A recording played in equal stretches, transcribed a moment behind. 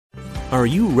Are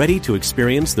you ready to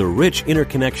experience the rich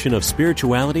interconnection of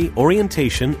spirituality,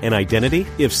 orientation, and identity?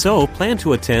 If so, plan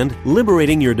to attend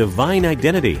Liberating Your Divine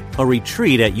Identity, a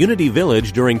retreat at Unity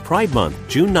Village during Pride Month,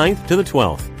 June 9th to the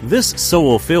 12th. This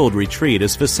soul-filled retreat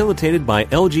is facilitated by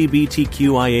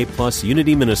LGBTQIA+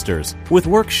 Unity ministers, with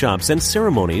workshops and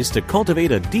ceremonies to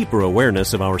cultivate a deeper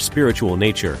awareness of our spiritual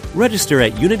nature. Register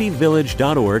at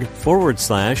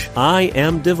unityvillage.org/I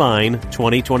Am Divine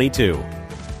 2022.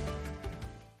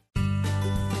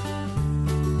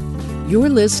 You're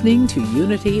listening to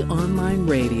Unity Online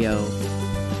Radio,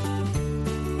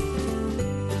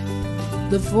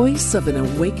 the voice of an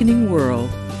awakening world.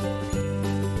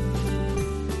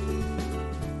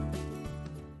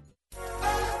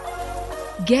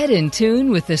 Get in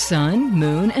tune with the sun,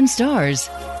 moon, and stars.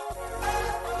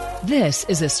 This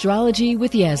is Astrology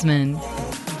with Yasmin.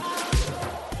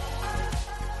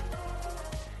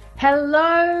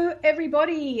 Hello,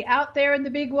 everybody out there in the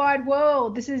big wide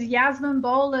world. This is Yasmin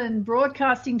Boland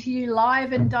broadcasting to you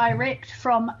live and direct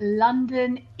from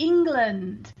London,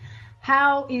 England.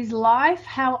 How is life?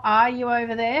 How are you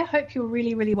over there? Hope you're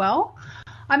really, really well.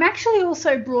 I'm actually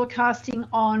also broadcasting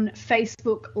on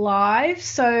Facebook Live,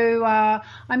 so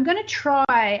I'm going to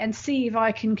try and see if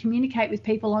I can communicate with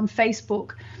people on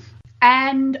Facebook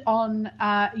and on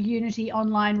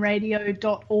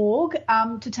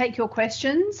unityonlineradio.org to take your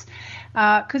questions,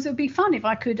 because it would be fun if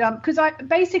I could, because I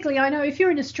know if you're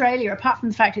in Australia, apart from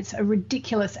the fact it's a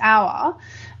ridiculous hour,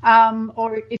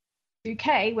 or if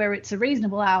UK where it's a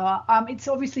reasonable hour, it's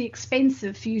obviously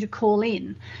expensive for you to call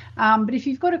in, but if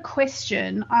you've got a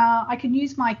question, I can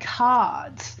use my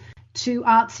cards to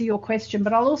answer your question,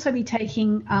 but I'll also be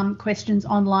taking questions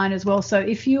online as well. So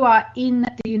if you are in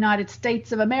the United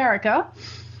States of America,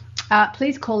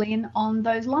 please call in on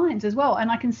those lines as well.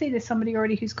 And I can see there's somebody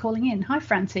already who's calling in. Hi,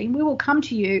 Francine. We will come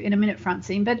to you in a minute,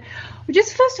 Francine. But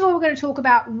just first of all, we're going to talk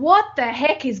about what the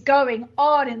heck is going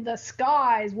on in the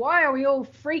skies. Why are we all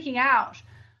freaking out?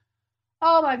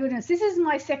 Oh, my goodness. This is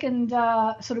my second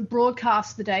sort of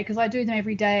broadcast of the day, because I do them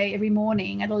every day, every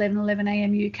morning at 11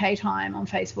 a.m. UK time on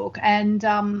Facebook. And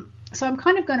so I'm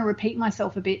kind of going to repeat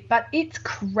myself a bit, but it's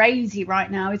crazy right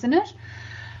now, isn't it?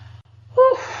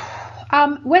 Whew.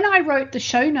 When I wrote the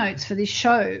show notes for this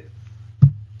show,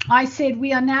 I said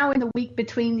we are now in the week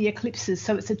between the eclipses,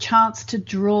 so it's a chance to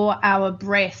draw our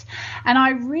breath. And I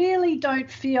really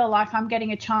don't feel like I'm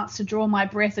getting a chance to draw my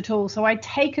breath at all, so I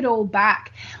take it all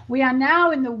back. We are now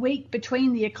in the week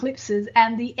between the eclipses,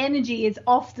 and the energy is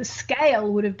off the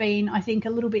scale, would have been, I think,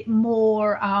 a little bit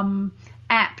more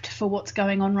apt for what's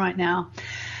going on right now.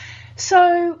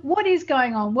 So what is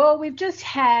going on? Well, we've just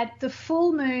had the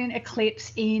full moon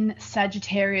eclipse in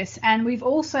Sagittarius, and we've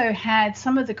also had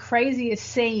some of the craziest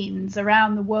scenes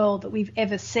around the world that we've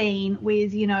ever seen,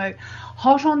 with, you know,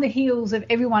 hot on the heels of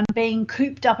everyone being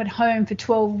cooped up at home for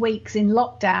 12 weeks in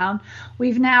lockdown.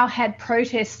 We've now had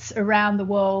protests around the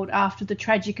world after the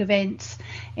tragic events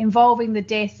involving the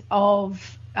death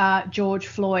of George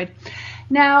Floyd.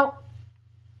 Now,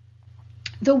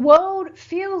 the world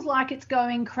feels like it's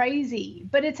going crazy,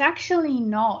 but it's actually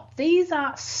not. These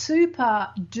are super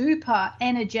duper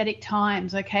energetic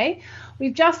times, okay?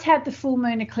 We've just had the full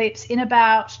moon eclipse. In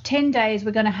about 10 days,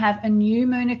 we're going to have a new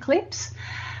moon eclipse,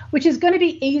 which is going to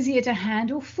be easier to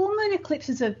handle. Full moon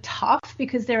eclipses are tough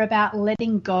because they're about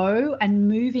letting go and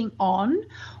moving on,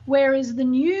 whereas the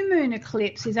new moon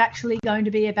eclipse is actually going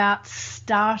to be about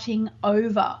starting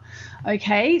over.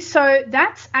 Okay, so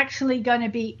that's actually going to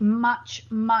be much,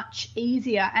 much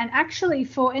easier. And actually,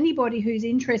 for anybody who's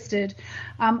interested,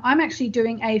 I'm actually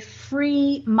doing a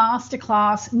free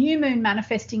masterclass, New Moon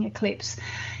Manifesting Eclipse.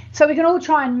 So we can all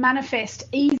try and manifest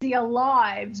easier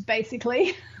lives,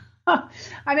 basically.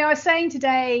 I mean, I was saying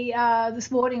today, this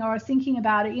morning, or I was thinking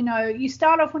about it, you know, you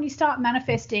start off, when you start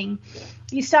manifesting,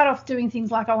 you start off doing things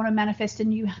like, I want to manifest a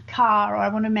new car, or I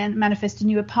want to manifest a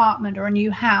new apartment, or a new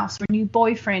house, or a new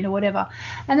boyfriend, or whatever.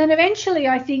 And then eventually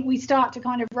I think we start to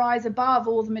kind of rise above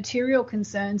all the material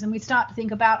concerns, and we start to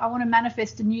think about, I want to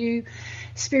manifest a new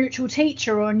spiritual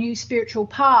teacher, or a new spiritual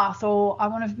path, or I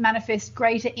want to manifest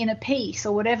greater inner peace,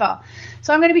 or whatever.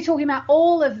 So I'm going to be talking about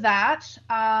all of that,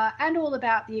 and all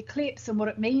about the eclipse and what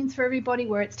it means for everybody,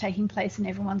 where it's taking place in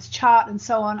everyone's chart, and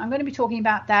so on. I'm going to be talking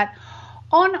about that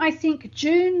on, I think,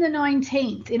 June the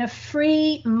 19th in a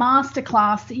free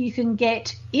masterclass that you can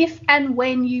get if and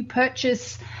when you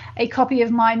purchase a copy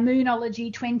of my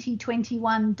Moonology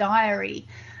 2021 diary.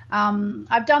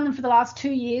 I've done them for the last 2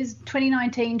 years,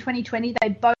 2019, 2020. They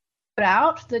both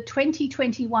out. The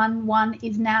 2021 one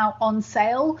is now on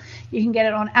sale. You can get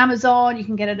it on Amazon. You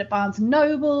can get it at Barnes &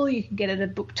 Noble. You can get it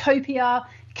at Booktopia.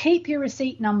 Keep your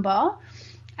receipt number.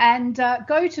 And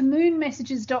go to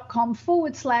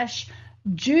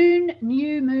moonmessages.com/June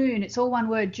New Moon. It's all one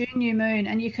word, June New Moon.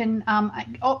 And you can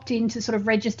opt in to sort of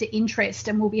register interest,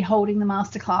 and we'll be holding the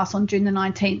masterclass on June the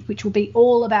 19th, which will be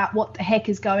all about what the heck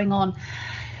is going on.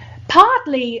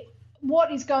 Partly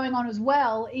what is going on as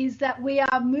well is that we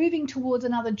are moving towards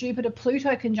another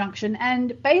Jupiter-Pluto conjunction.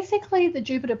 And basically the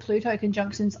Jupiter-Pluto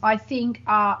conjunctions, I think,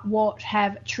 are what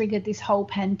have triggered this whole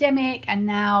pandemic, and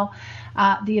now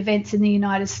the events in the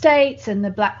United States and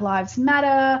the Black Lives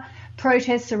Matter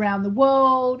protests around the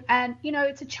world. And, you know,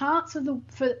 it's a chance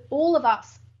for all of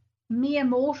us mere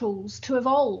mortals to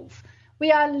evolve.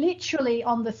 We are literally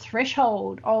on the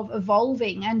threshold of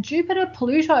evolving, and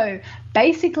Jupiter-Pluto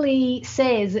basically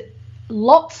says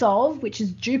lots of, which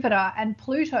is Jupiter, and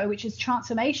Pluto, which is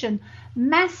transformation.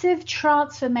 Massive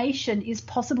transformation is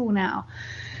possible now.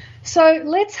 So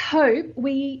let's hope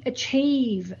we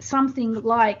achieve something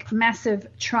like massive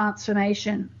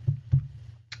transformation.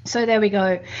 So there we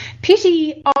go.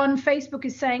 Pity on Facebook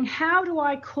is saying, how do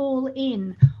I call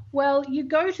in? Well, you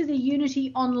go to the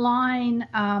Unity Online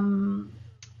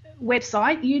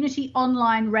website,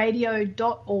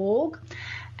 unityonlineradio.org.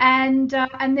 And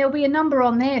there'll be a number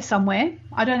on there somewhere.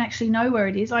 I don't actually know where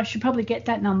it is. I should probably get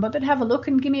that number, but have a look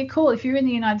and give me a call. If you're in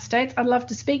the United States, I'd love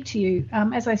to speak to you.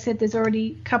 As I said, there's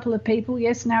already a couple of people.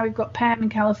 Yes, now we've got Pam in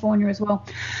California as well.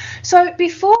 So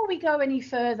before we go any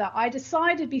further, I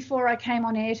decided before I came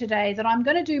on air today that I'm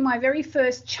going to do my very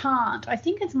first chant. I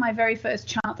think it's my very first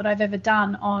chant that I've ever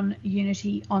done on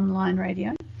Unity Online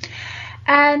Radio.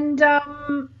 And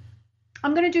I'm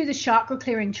going to do the chakra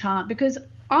clearing chant because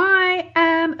I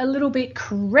am a little bit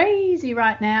crazy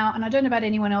right now, and I don't know about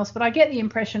anyone else, but I get the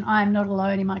impression I am not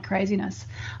alone in my craziness.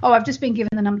 Oh, I've just been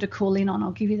given the number to call in on.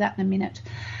 I'll give you that in a minute.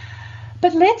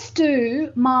 But let's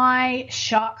do my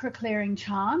chakra clearing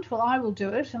chant. Well, I will do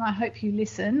it, and I hope you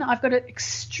listen. I've got an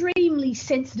extremely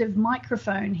sensitive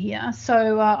microphone here,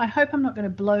 so I hope I'm not going to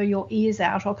blow your ears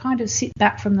out. I'll kind of sit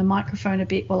back from the microphone a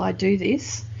bit while I do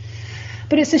this.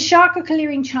 But it's a chakra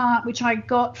clearing chant which I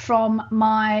got from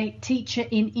my teacher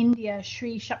in India,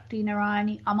 Sri Shakti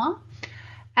Narayani Amma.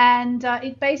 And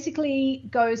it basically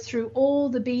goes through all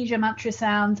the bija mantra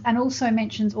sounds and also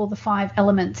mentions all the 5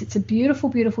 elements. It's a beautiful,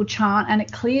 beautiful chant, and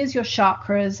it clears your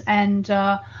chakras. And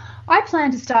I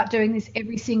plan to start doing this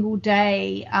every single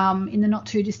day in the not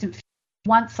too distant future.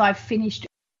 Once I've finished,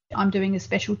 I'm doing a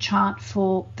special chant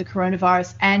for the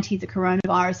coronavirus, the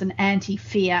coronavirus, and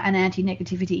anti-fear and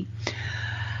anti-negativity.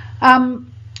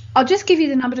 I'll just give you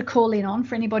the number to call in on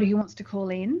for anybody who wants to call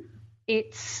in.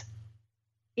 It's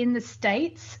in the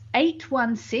States,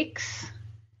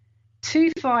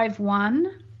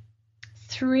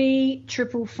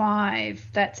 816-251-3555.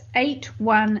 That's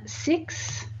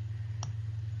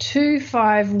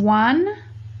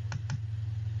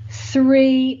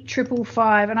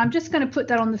 816-251-3555. And I'm just going to put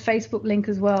that on the Facebook link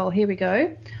as well. Here we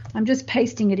go. I'm just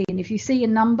pasting it in. If you see a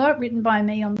number written by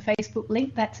me on the Facebook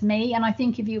link, that's me. And I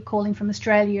think if you're calling from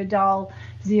Australia, dial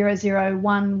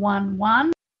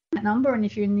 00111, that number. And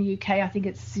if you're in the UK, I think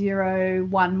it's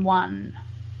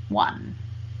 0111,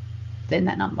 then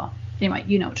that number. Anyway,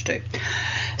 you know what to do.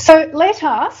 So let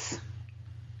us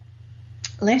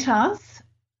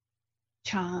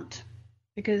chant,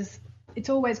 because it's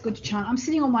always good to chant. I'm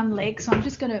sitting on one leg, so I'm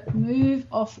just going to move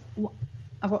off.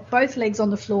 I've got both legs on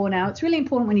the floor now. It's really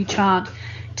important when you chant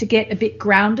to get a bit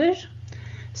grounded.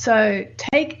 So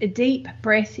take a deep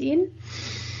breath in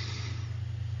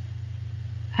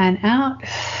and out.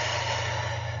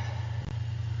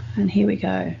 And here we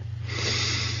go.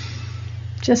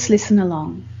 Just listen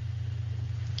along.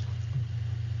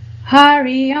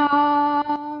 Hari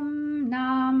Om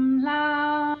Nam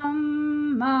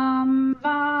Lam Mam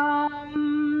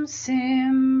Vam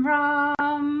Sim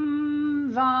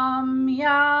Ram Vam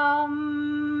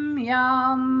Yam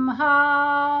Yam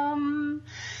Ham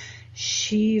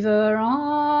Shiva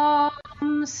Ram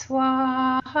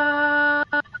Swaha.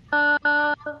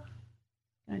 I'm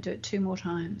going to do it 2 more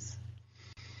times.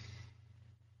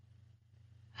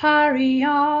 Hari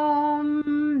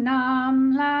Om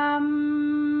Nam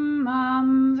Lam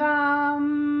Mam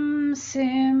Vam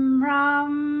Sim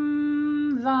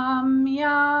Ram Vam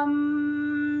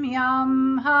Yam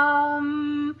Yam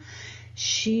Ham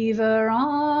Shiva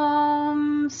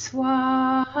Ram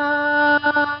Swaha.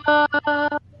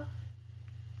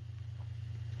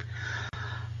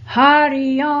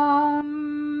 Hari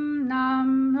Om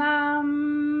Nam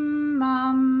Lam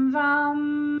Mam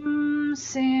Vam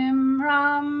Sim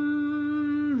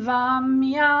Ram Vam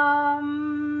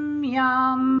Yam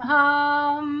Yam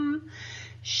Ham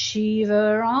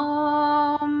Shiva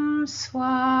Ram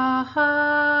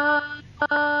Swaha.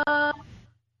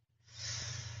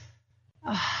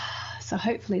 So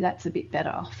hopefully that's a bit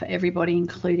better for everybody,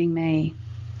 including me.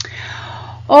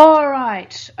 All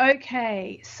right.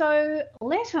 Okay. So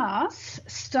let us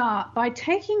start by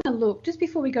taking a look, just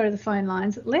before we go to the phone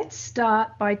lines, let's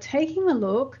start by taking a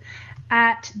look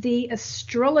at the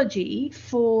astrology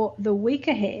for the week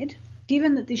ahead,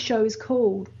 given that this show is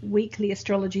called Weekly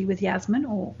Astrology with Yasmin,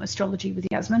 or Astrology with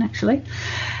Yasmin, actually.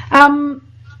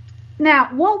 Now,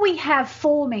 what we have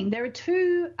forming, there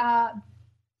are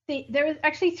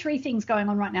actually three things going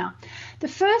on right now. The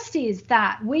first is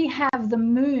that we have the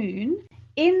moon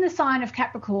in the sign of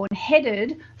Capricorn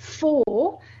headed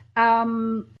for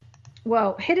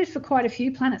quite a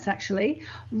few planets, actually.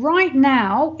 Right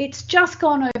now, it's just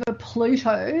gone over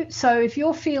Pluto. So if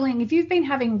you've been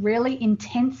having really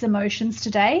intense emotions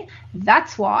today,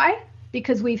 that's why,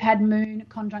 because we've had moon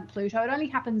conjunct Pluto. It only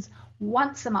happens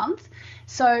once a month.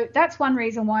 So that's one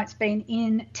reason why it's been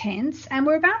intense. And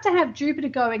we're about to have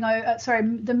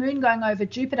the moon going over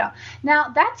Jupiter.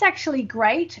 Now, that's actually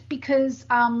great because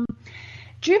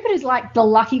Jupiter's like the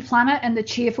lucky planet and the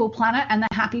cheerful planet and the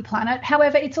happy planet.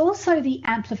 However, it's also the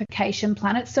amplification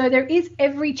planet. So there is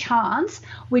every chance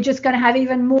we're just going to have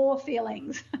even more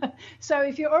feelings. So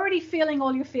if you're already feeling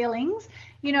all your feelings,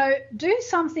 do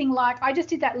something like, I just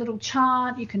did that little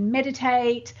chant. You can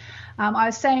meditate. I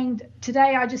was saying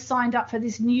today I just signed up for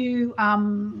this new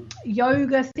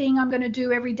yoga thing I'm going to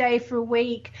do every day for a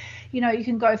week. You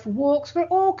can go for walks. We're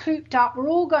all cooped up. We're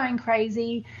all going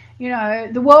crazy.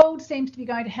 The world seems to be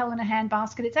going to hell in a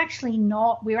handbasket. It's actually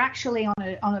not. We're actually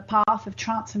on a path of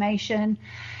transformation.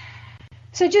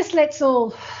 So just let's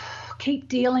all keep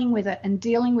dealing with it.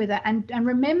 And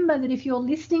remember that if you're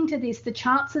listening to this, the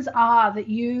chances are that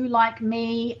you, like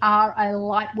me, are a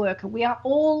light worker. We are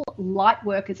all light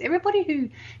workers. Everybody who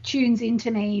tunes into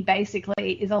me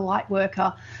basically is a light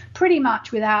worker, pretty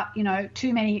much without,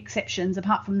 too many exceptions,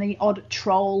 apart from the odd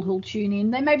troll who'll tune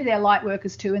in. Maybe they're light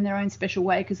workers too in their own special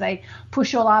way, because they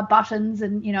push all our buttons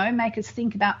and, make us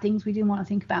think about things we didn't want to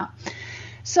think about.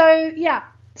 So, yeah.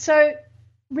 So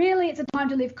really, it's a time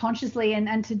to live consciously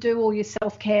and to do all your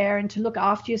self-care and to look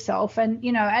after yourself. And,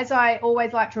 as I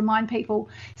always like to remind people,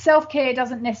 self-care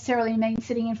doesn't necessarily mean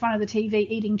sitting in front of the TV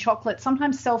eating chocolate.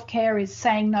 Sometimes self-care is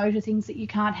saying no to things that you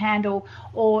can't handle,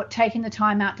 or taking the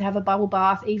time out to have a bubble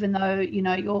bath, even though,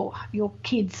 your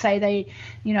kids say they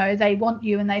want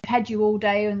you and they've had you all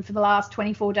day and for the last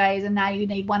 24 days and now you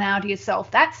need 1 hour to yourself.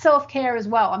 That's self-care as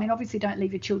well. I mean, obviously don't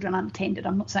leave your children unattended.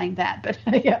 I'm not saying that, but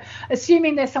yeah,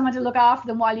 assuming there's someone to look after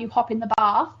them while you hop in the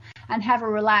bath and have a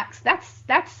relax, that's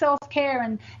self-care,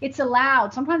 and it's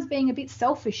allowed. Sometimes being a bit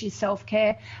selfish is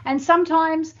self-care, and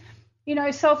sometimes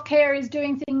self-care is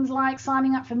doing things like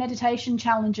signing up for meditation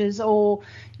challenges, or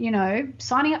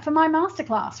signing up for my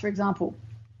masterclass, for example,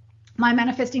 my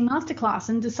manifesting masterclass,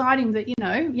 and deciding that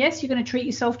yes, you're going to treat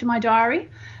yourself to my diary,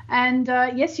 and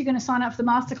yes, you're going to sign up for the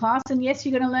masterclass, and yes,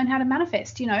 you're going to learn how to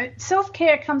manifest.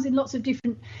 Self-care comes in lots of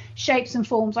different shapes and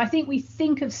forms. I think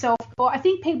I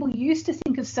think people used to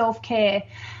think of self-care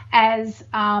as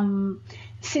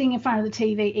sitting in front of the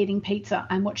TV eating pizza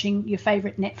and watching your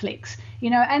favorite Netflix,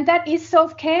 and that is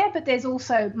self-care, but there's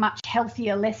also much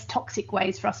healthier, less toxic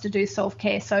ways for us to do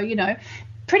self-care. So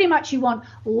pretty much you want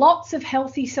lots of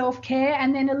healthy self-care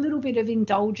and then a little bit of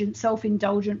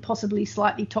self-indulgent, possibly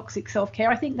slightly toxic self-care.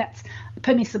 I think that's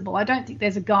permissible. I don't think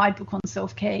there's a guidebook on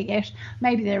self-care yet.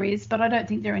 Maybe there is, but I don't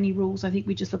think there are any rules. I think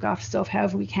we just look after self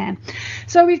however we can.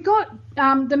 So we've got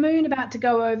the moon about to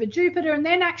go over Jupiter, and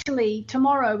then actually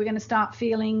tomorrow we're going to start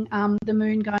feeling the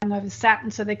moon going over Saturn.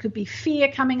 So there could be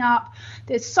fear coming up.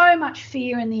 There's so much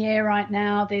fear in the air right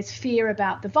now. There's fear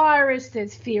about the virus.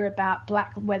 There's fear about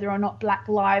whether or not Black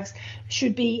lives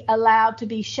should be allowed to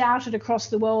be shouted across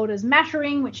the world as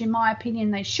mattering, which in my opinion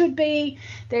they should be.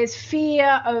 There's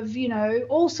fear of,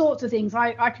 all sorts of things.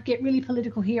 I could get really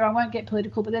political here. I won't get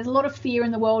political, but there's a lot of fear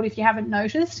in the world if you haven't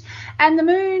noticed. And the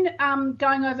moon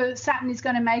going over Saturn is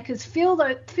going to make us feel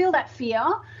that fear.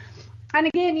 And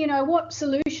again, what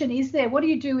solution is there? What do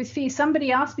you do with fear?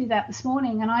 Somebody asked me that this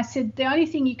morning, and I said the only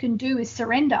thing you can do is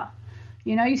surrender.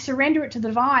 You surrender it to the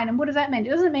divine. And what does that mean? It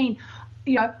doesn't mean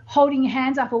holding your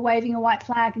hands up or waving a white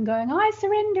flag and going, I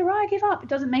surrender, I give up. It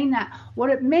doesn't mean that.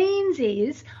 What it means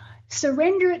is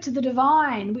surrender it to the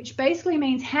divine, which basically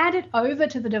means hand it over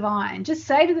to the divine. Just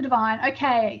say to the divine,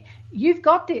 okay, you've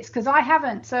got this, because I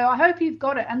haven't. So I hope you've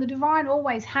got it. And the divine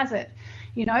always has it.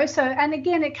 So, and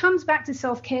again, it comes back to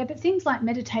self-care, but things like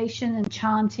meditation and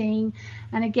chanting.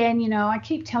 And again, I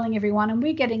keep telling everyone, and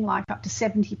we're getting like up to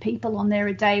 70 people on there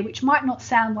a day, which might not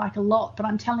sound like a lot, but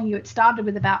I'm telling you, it started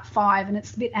with about 5 and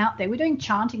it's a bit out there. We're doing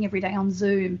chanting every day on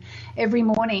Zoom every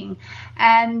morning.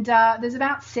 And there's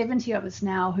about 70 of us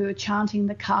now who are chanting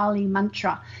the Kali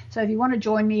mantra. So if you want to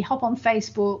join me, hop on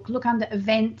Facebook, look under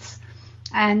events,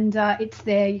 and it's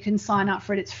there. You can sign up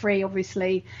for it. It's free,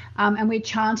 obviously. And we're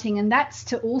chanting, and that's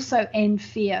to also end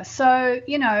fear. So,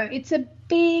 it's a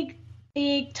big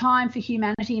time for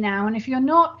humanity now. And if you're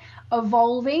not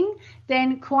evolving,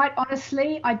 then quite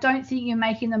honestly, I don't think you're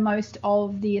making the most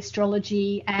of the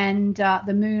astrology and the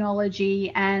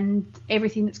moonology and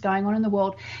everything that's going on in the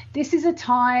world. This is a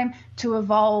time to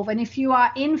evolve. And if you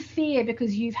are in fear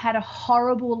because you've had a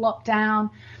horrible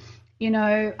lockdown,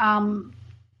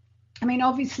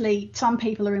 obviously some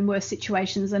people are in worse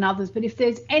situations than others, but if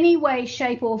there's any way,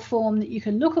 shape or form that you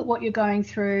can look at what you're going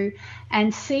through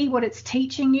and see what it's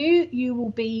teaching you, you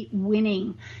will be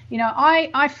winning.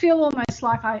 I feel almost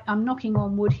like I'm knocking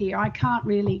on wood here. I can't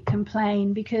really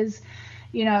complain because,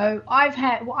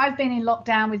 I've been in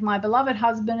lockdown with my beloved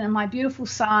husband and my beautiful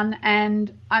son.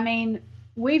 And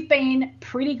we've been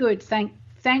pretty good.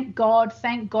 Thank God,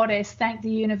 thank Goddess, thank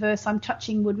the universe. I'm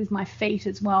touching wood with my feet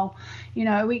as well.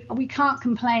 We can't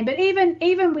complain. But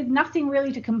even with nothing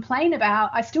really to complain about,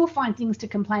 I still find things to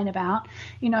complain about,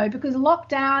 because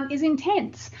lockdown is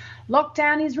intense.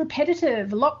 Lockdown is repetitive.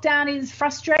 Lockdown is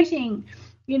frustrating.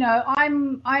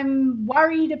 I'm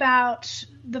worried about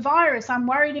the virus. I'm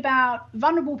worried about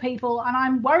vulnerable people, and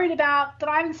I'm worried about that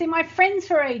I haven't seen my friends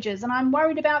for ages, and I'm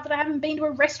worried about that I haven't been to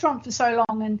a restaurant for so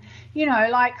long, and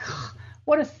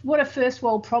what a first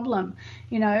world problem,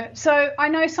 So I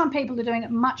know some people are doing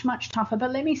it much, much tougher,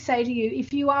 but let me say to you,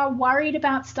 if you are worried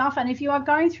about stuff and if you are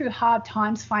going through hard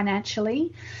times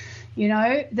financially,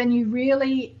 then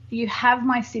you have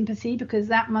my sympathy, because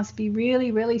that must be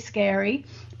really, really scary.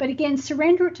 But again,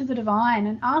 surrender it to the divine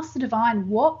and ask the divine,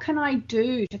 what can I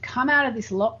do to come out of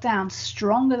this lockdown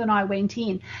stronger than I went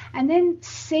in? And then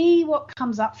see what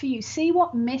comes up for you. See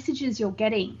what messages you're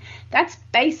getting. That's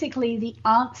basically the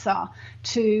answer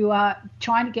to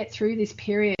trying to get through this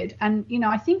period. And,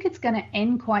 I think it's going to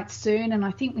end quite soon. And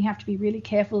I think we have to be really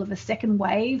careful of a second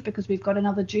wave, because we've got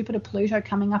another Jupiter-Pluto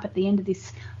coming up at the end of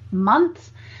this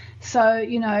month. So,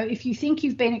 if you think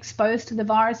you've been exposed to the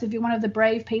virus, if you're one of the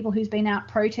brave people who's been out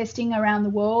protesting around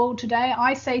the world today,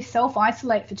 I say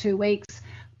self-isolate for 2 weeks.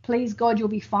 Please, God, you'll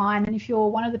be fine. And if you're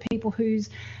one of the people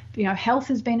whose, health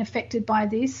has been affected by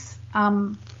this,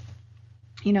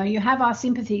 you have our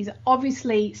sympathies.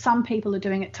 Obviously, some people are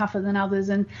doing it tougher than others.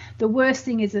 And the worst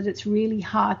thing is that it's really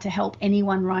hard to help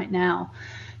anyone right now.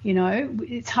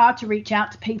 It's hard to reach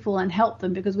out to people and help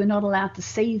them because we're not allowed to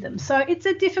see them. So it's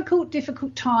a difficult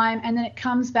time. And then it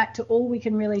comes back to all we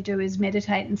can really do is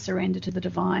meditate and surrender to the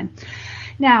divine.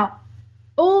 Now,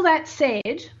 all that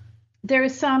said, there are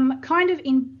some kind of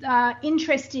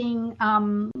interesting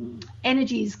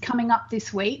energies coming up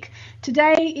this week.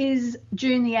 Today is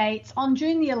June the 8th. On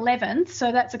June the 11th,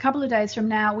 so that's a couple of days from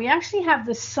now, we actually have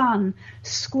the Sun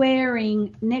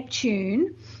squaring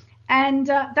Neptune. And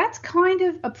that's kind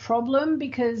of a problem,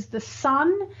 because the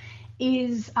Sun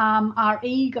is our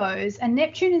egos and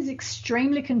Neptune is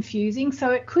extremely confusing.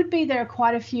 So it could be there are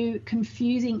quite a few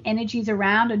confusing energies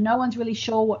around and no one's really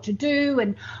sure what to do.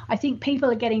 And I think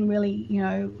people are getting really,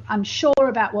 unsure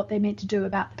about what they're meant to do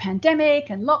about the pandemic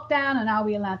and lockdown. And are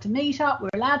we allowed to meet up? We're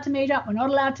allowed to meet up. We're not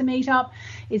allowed to meet up.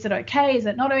 Is it okay? Is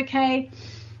it not okay?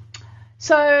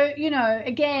 So,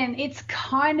 again, it's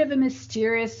kind of a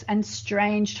mysterious and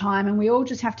strange time, and we all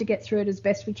just have to get through it as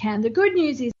best we can. The good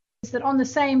news is that on the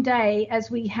same day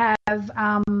as we have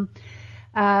the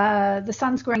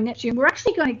Sun squaring Neptune, we're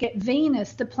actually going to get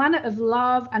Venus, the planet of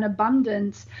love and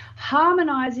abundance,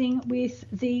 harmonizing with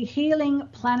the healing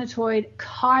planetoid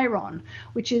Chiron,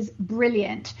 which is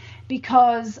brilliant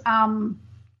because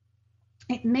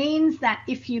it means that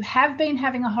if you have been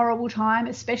having a horrible time,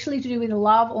 especially to do with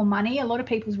love or money, a lot of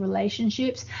people's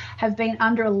relationships have been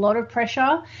under a lot of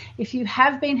pressure. If you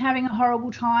have been having a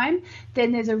horrible time,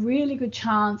 then there's a really good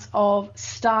chance of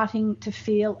starting to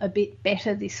feel a bit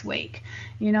better this week,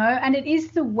 and it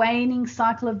is the waning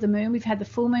cycle of the moon. We've had the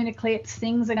full moon eclipse.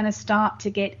 Things are going to start to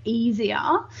get easier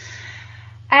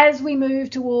as we move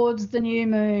towards the new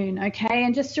moon, okay?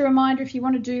 And just a reminder, if you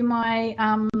want to do my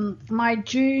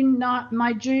June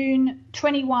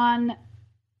 21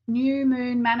 New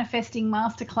Moon Manifesting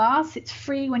Masterclass. It's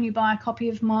free when you buy a copy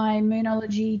of my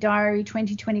Moonology Diary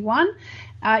 2021.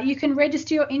 You can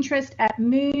register your interest at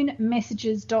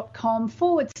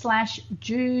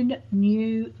moonmessages.com/June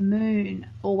New Moon,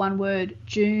 all one word,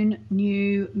 June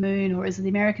New Moon, or as the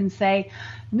Americans say,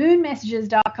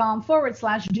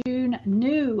 moonmessages.com/June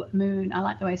New Moon. I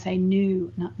like the way I say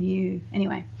new, not new.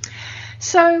 Anyway.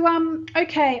 So,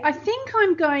 okay, I think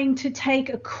I'm going to take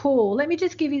a call. Let me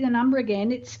just give you the number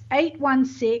again. It's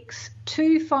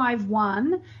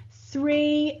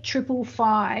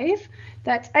 816-251-3555.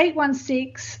 That's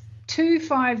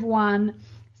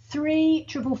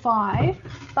 816-251-3555.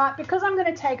 But because I'm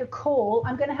going to take a call,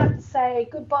 I'm going to have to say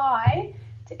goodbye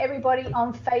to everybody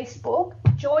on Facebook.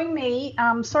 Join me.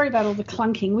 Sorry about all the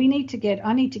clunking.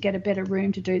 I need to get a better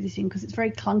room to do this in because it's very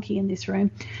clunky in this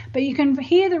room. But you can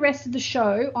hear the rest of the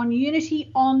show on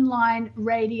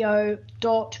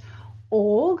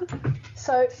unityonlineradio.org.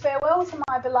 So farewell to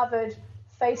my beloved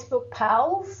Facebook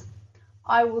pals.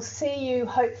 I will see you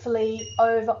hopefully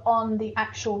over on the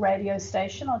actual radio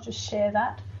station. I'll just share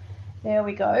that. There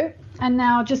we go. And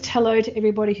now just hello to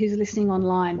everybody who's listening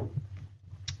online.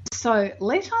 So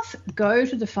let us go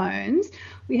to the phones.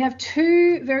 We have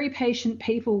two very patient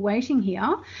people waiting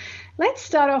here. Let's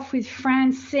start off with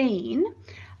Francine,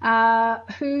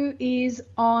 who is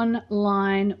on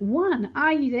line 1.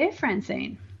 Are you there,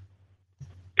 Francine?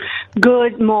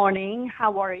 Good morning.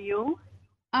 How are you?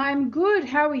 I'm good.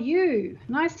 How are you?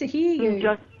 Nice to hear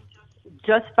you.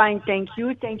 Just fine, thank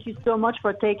you. Thank you so much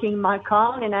for taking my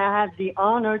call, and I have the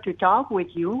honor to talk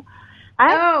with you.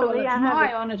 Actually, it's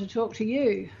my honor to talk to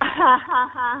you.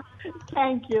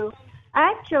 Thank you.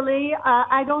 Actually,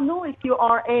 I don't know if you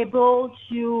are able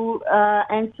to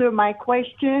answer my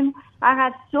question. I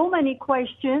had so many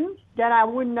questions that I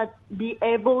would not be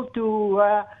able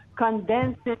to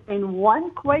condense it in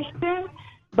one question.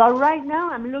 But right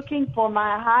now, I'm looking for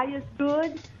my highest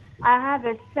good. I have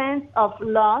a sense of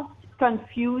loss,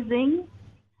 confusion.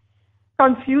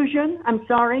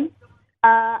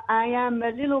 I am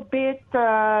a little bit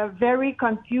very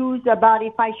confused about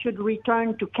if I should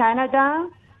return to Canada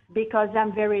because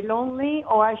I'm very lonely,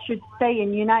 or I should stay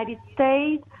in the United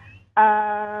States.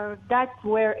 That's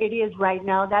where it is right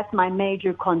now. That's my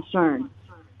major concern.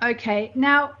 Okay.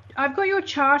 Now, I've got your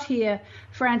chart here,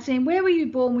 Francine. Where were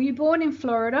you born? Were you born in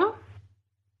Florida?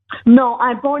 No,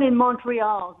 I'm born in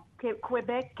Montreal,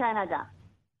 Quebec, Canada.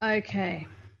 Okay.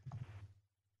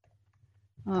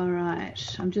 All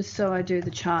right. I'm just so I do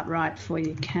the chart right for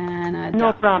you. Canada.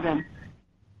 No problem.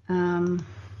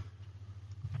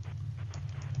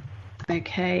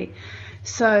 Okay.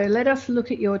 So let us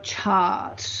look at your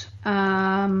chart.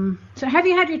 So have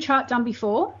you had your chart done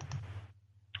before?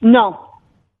 No.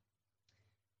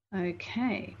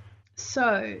 Okay.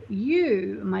 So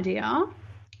you, my dear,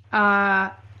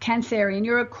 are Cancerian.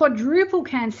 You're a quadruple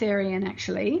Cancerian,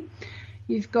 actually.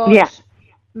 You've got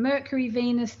Mercury,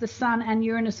 Venus, the Sun, and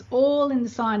Uranus all in the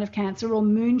sign of Cancer, or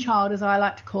Moonchild, as I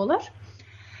like to call it.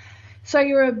 So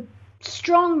you're a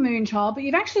strong Moonchild, but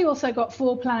you've actually also got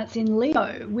 4 planets in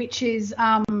Leo, which is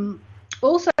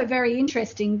also very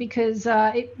interesting because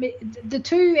the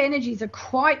two energies are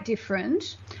quite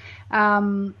different.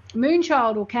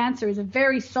 Moonchild or Cancer is a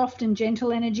very soft and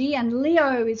gentle energy, and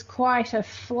Leo is quite a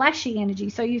flashy energy.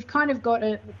 So you've kind of got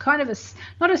a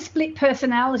not a split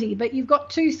personality, but you've got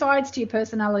two sides to your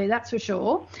personality, that's for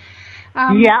sure.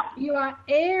 You are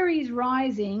Aries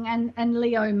rising and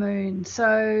Leo moon,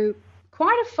 so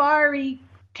quite a fiery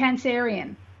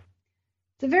Cancerian.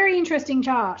 It's a very interesting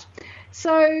chart.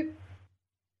 So,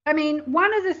 I mean,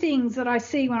 one of the things that I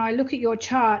see when I look at your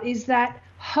chart is that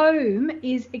home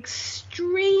is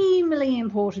extremely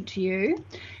important to you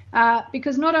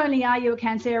because not only are you a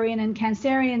Cancerian, and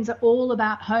Cancerians are all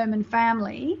about home and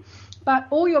family, but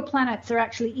all your planets are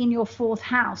actually in your 4th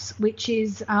house, which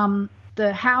is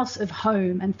the house of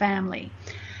home and family.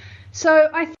 So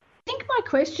I think my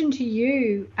question to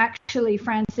you, actually,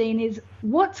 Francine, is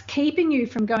what's keeping you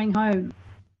from going home?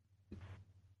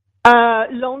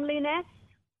 Loneliness.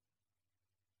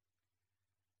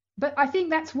 But I think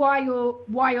that's why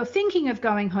you're thinking of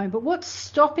going home. But what's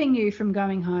stopping you from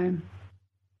going home?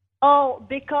 Oh,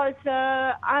 because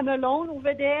I'm alone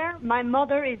over there. My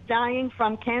mother is dying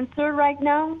from cancer right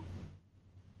now.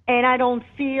 And I don't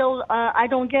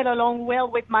get along well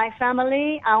with my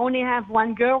family. I only have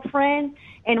one girlfriend.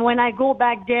 And when I go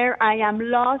back there, I am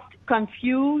lost,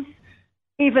 confused.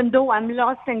 Even though I'm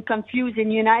lost and confused in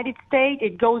the United States,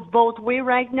 it goes both ways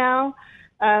right now.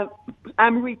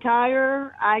 I'm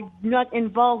retired. I'm not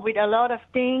involved with a lot of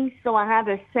things, so I have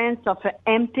a sense of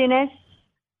emptiness.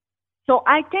 So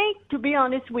I think, to be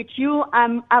honest with you,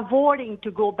 I'm avoiding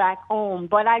to go back home,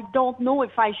 but I don't know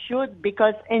if I should,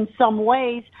 because in some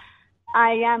ways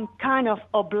I am kind of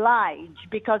obliged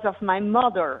because of my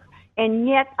mother, and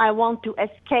yet I want to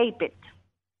escape it.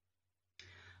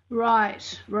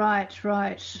 Right.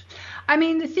 I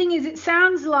mean, the thing is, it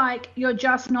sounds like you're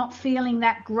just not feeling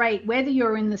that great, whether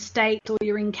you're in the States or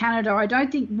you're in Canada. I don't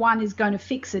think one is going to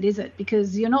fix it, is it?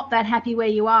 Because you're not that happy where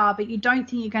you are, but you don't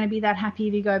think you're going to be that happy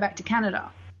if you go back to Canada.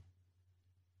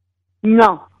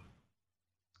 No.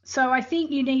 So I think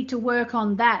you need to work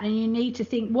on that, and you need to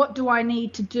think, what do I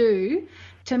need to do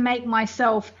to make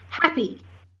myself happy?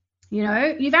 You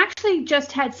know, you've actually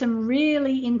just had some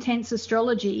really intense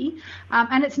astrology,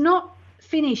 and it's not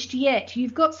finished yet.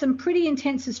 You've got some pretty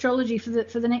intense astrology for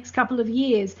the next couple of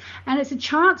years, and it's a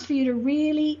chance for you to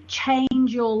really change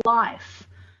your life,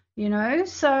 you know.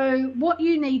 So what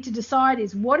you need to decide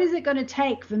is, what is it going to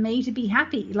take for me to be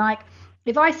happy? Like,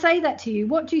 if I say that to you,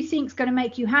 what do you think is going to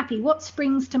make you happy? What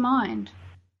springs to mind?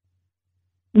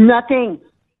 Nothing.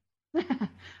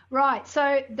 Right,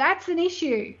 so that's an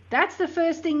issue. That's the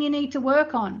first thing you need to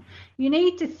work on. You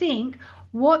need to think,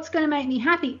 what's going to make me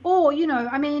happy? Or, you know,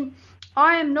 I mean,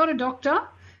 I am not a doctor,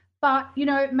 but, you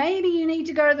know, maybe you need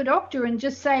to go to the doctor and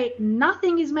just say,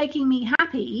 nothing is making me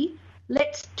happy.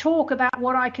 Let's talk about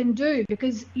what I can do,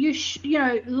 because you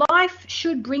know, life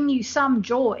should bring you some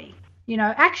joy. You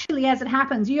know, actually, as it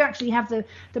happens, you actually have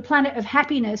the planet of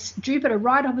happiness, Jupiter,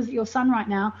 right opposite your sun right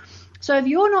now. So if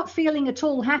you're not feeling at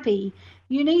all happy,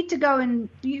 you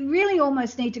really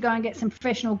almost need to go and get some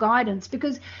professional guidance,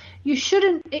 because you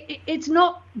shouldn't, it's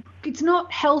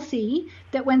not healthy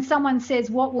that when someone says,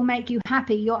 what will make you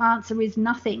happy, your answer is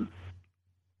nothing.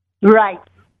 Right.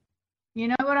 You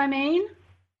know what I mean?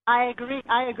 I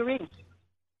agree.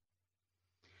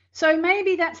 So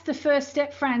maybe that's the first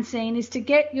step, Francine, is to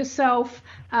get yourself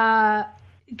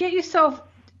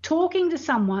talking to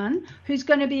someone who's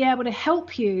going to be able to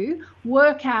help you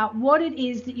work out what it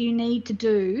is that you need to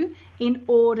do in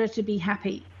order to be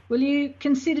happy. Will you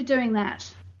consider doing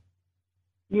that?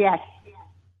 Yes.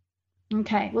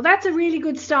 Okay, well, that's a really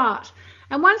good start.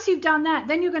 And once you've done that,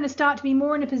 then you're going to start to be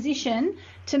more in a position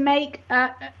to make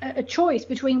a choice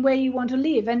between where you want to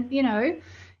live. And, you know,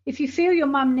 if you feel your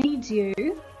mum needs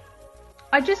you,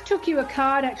 I just took you a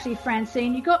card, actually,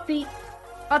 Francine.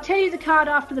 I'll tell you the card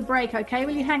after the break, okay?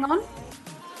 Will you hang on?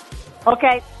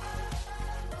 Okay.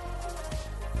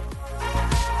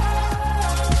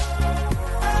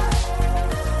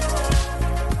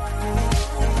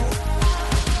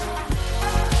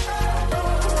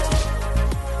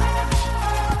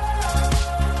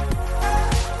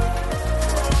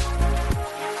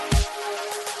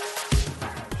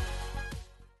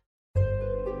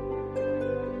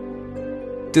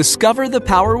 Discover the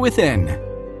power within.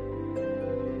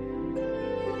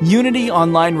 Unity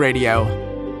Online Radio.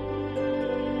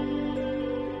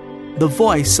 The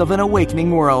voice of an awakening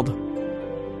world.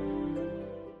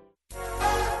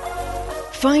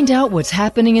 Find out what's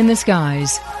happening in the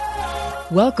skies.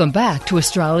 Welcome back to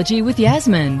Astrology with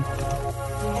Yasmin.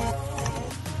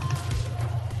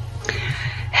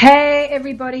 Hey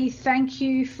everybody, thank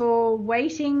you for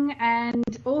waiting, and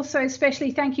also especially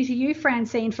thank you to you,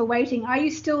 Francine, for waiting. Are you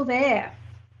still there?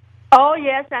 Oh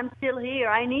yes, I'm still here.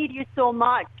 I need you so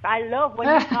much. I love when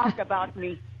you talk about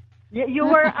me. You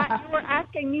were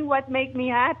asking me what make me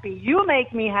happy. You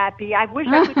make me happy. I wish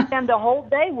I could spend the whole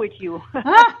day with you.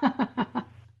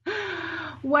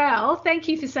 Well, thank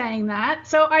you for saying that.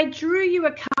 So I drew you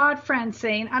a card,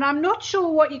 Francine, and I'm not sure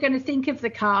what you're going to think of the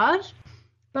card,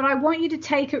 but I want you to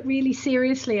take it really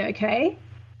seriously, okay?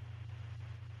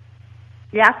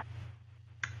 Yeah.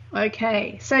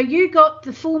 Okay, so you got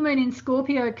the full moon in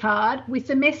Scorpio card with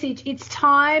the message, it's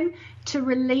time to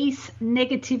release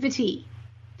negativity.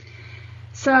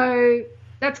 So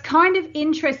that's kind of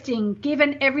interesting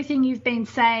given everything you've been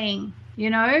saying, you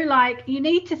know, like you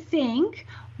need to think,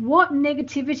 what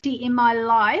negativity in my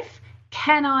life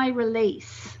can I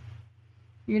release?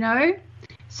 You know?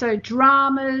 So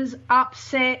dramas,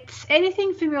 upsets,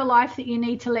 anything from your life that you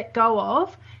need to let go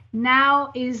of,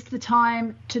 now is the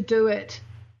time to do it.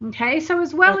 Okay, so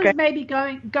as well as maybe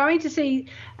going to see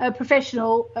a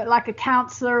professional like a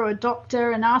counselor or a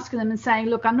doctor and asking them and saying,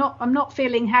 look, I'm not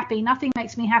feeling happy, nothing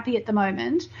makes me happy at the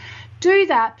moment. Do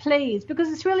that, please, because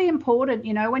it's really important,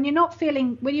 you know, when you're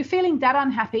feeling that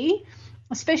unhappy,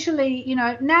 especially, you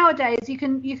know, nowadays you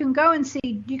can go and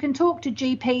see, you can talk to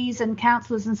GPs and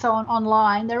counselors and so on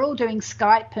online. They're all doing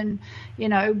Skype and, you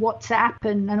know, WhatsApp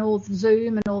and all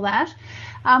Zoom and all that.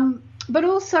 But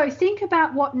also think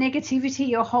about what negativity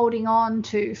you're holding on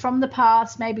to from the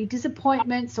past, maybe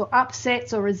disappointments or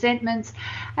upsets or resentments,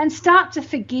 and start to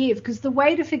forgive, because the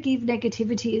way to forgive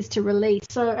negativity is to release.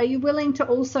 So are you willing to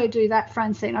also do that,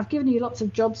 Francine? I've given you lots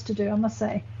of jobs to do, I must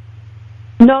say.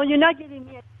 No, you're not giving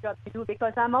me a job to do,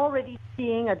 because I'm already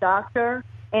seeing a doctor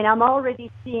and I'm already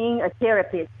seeing a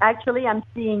therapist. Actually, I'm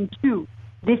seeing 2.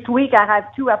 This week I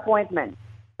have 2 appointments.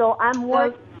 So I'm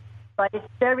working. But it's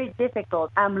very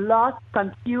difficult. I'm lost,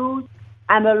 confused.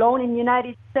 I'm alone in the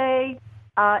United States.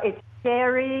 It's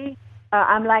scary.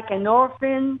 I'm like an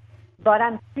orphan, but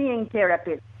I'm seeing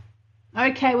therapists.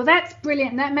 Okay, well, that's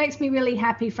brilliant. That makes me really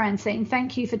happy, Francine.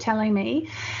 Thank you for telling me.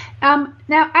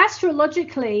 Now,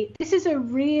 astrologically, this is a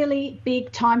really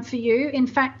big time for you. In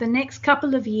fact, the next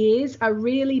couple of years are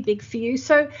really big for you.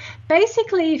 So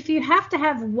basically, if you have to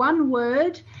have one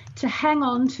word to hang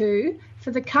on to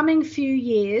for the coming few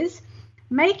years,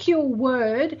 make your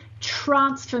word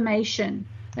transformation.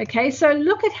 Okay, so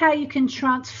look at how you can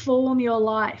transform your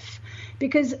life,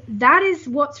 because that is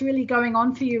what's really going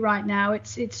on for you right now.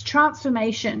 It's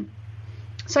transformation.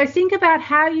 So think about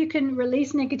how you can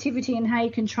release negativity and how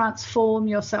you can transform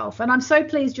yourself. And I'm so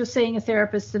pleased you're seeing a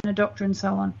therapist and a doctor and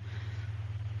so on.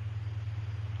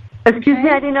 Excuse me,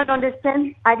 I did not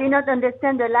understand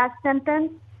the last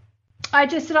sentence. I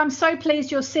just said I'm so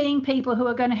pleased you're seeing people who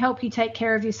are going to help you take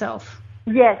care of yourself.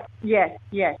 Yes.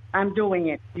 I'm doing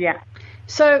it. Yeah.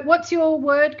 So what's your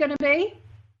word going to be?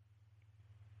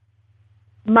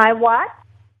 My what?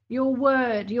 Your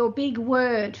word, your big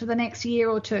word for the next year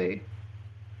or 2.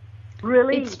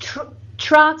 Release. It's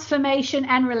transformation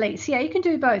and release. Yeah, you can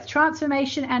do both,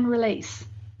 transformation and release.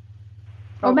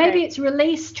 Or maybe it's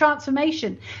release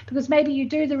transformation, because maybe you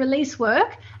do the release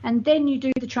work and then you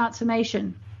do the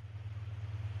transformation.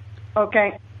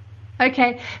 Okay.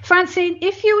 Okay. Francine,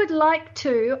 if you would like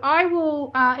to, I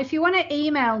will, if you want to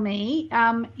email me,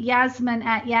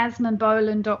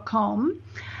 Yasmin@yasminboland.com,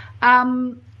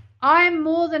 I'm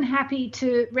more than happy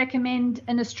to recommend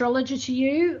an astrologer to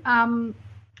you.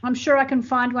 I'm sure I can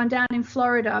find one down in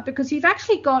Florida, because you've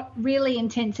actually got really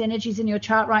intense energies in your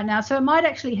chart right now. So it might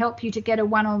actually help you to get a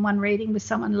one-on-one reading with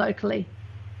someone locally.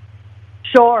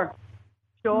 Sure.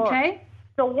 Okay.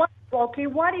 So what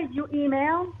is your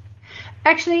email?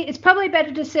 Actually, it's probably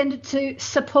better to send it to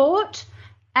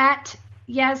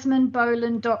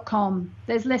support@yasminboland.com.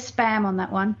 There's less spam on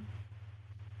that one.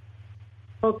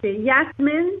 Okay,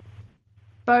 Yasmin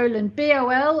Boland,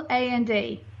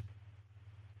 Boland.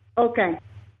 Okay.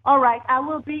 All right, I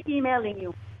will be emailing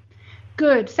you.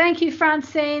 Good. Thank you,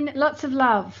 Francine. Lots of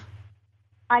love.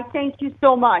 I thank you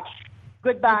so much.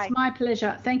 Goodbye. It's my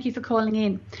pleasure. Thank you for calling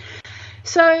in.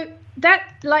 So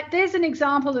there's an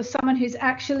example of someone who's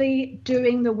actually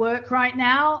doing the work right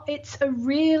now. It's a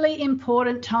really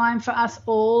important time for us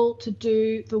all to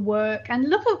do the work and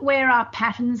look at where our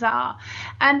patterns are.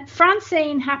 And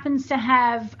Francine happens to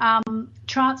have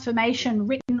transformation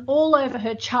written all over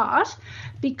her chart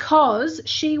because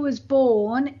she was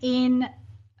born in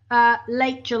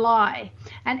late July,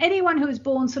 and anyone who is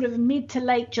born sort of mid to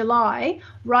late July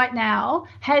right now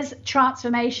has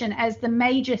transformation as the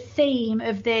major theme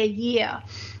of their year.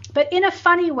 But in a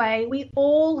funny way, we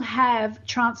all have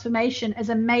transformation as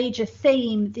a major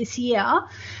theme this year,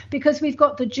 because we've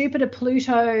got the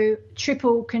Jupiter-Pluto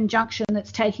triple conjunction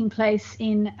that's taking place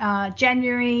in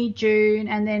January, June,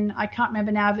 and then I can't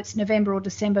remember now if it's November or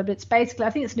December, but it's basically, I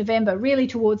think it's November, really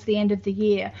towards the end of the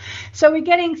year. So we're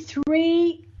getting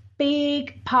 3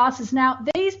 big passes. Now,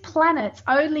 these planets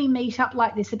only meet up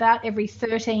like this about every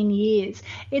 13 years.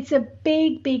 It's a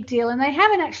big, big deal. And they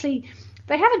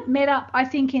haven't met up, I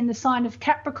think, in the sign of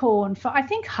Capricorn for, I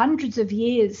think, hundreds of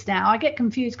years now. I get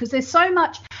confused because there's so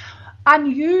much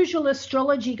unusual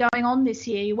astrology going on this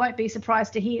year. You won't be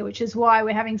surprised to hear, which is why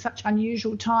we're having such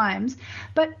unusual times.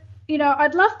 But, you know,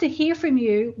 I'd love to hear from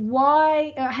you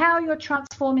how you're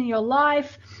transforming your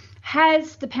life.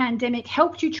 Has the pandemic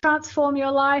helped you transform your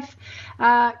life?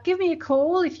 Give me a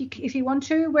call if you want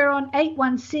to. We're on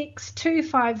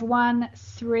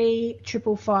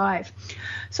 816-251-3555.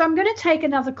 So I'm going to take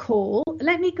another call.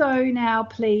 Let me go now,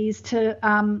 please, to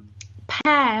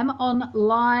Pam on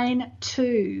line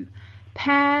 2.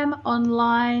 Pam on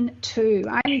line 2.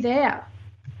 Are you there?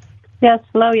 Yes.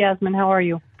 Hello, Yasmin. How are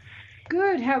you?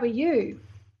 Good. How are you?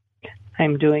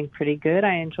 I'm doing pretty good.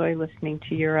 I enjoy listening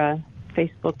to your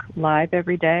Facebook Live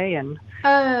every day, and wish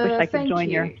I could join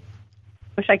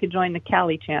the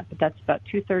Cali chant, but that's about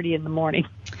 2:30 in the morning.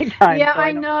 time. Yeah, so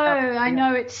I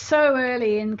know. It's so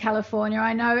early in California.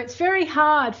 I know it's very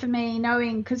hard for me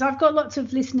knowing, because I've got lots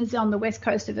of listeners on the west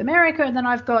coast of America, and then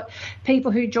I've got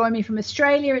people who join me from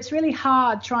Australia. It's really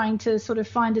hard trying to sort of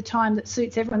find a time that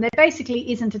suits everyone. There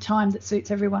basically isn't a time that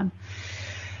suits everyone.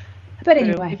 But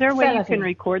anyway, is there a way you can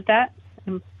record that?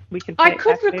 And we can. I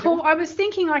could record. I was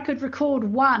thinking I could record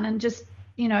one and just,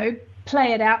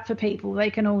 play it out for people. They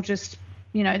can all just,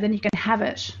 then you can have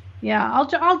it. Yeah,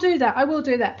 I'll do that. I will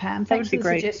do that, Pam. Thanks for the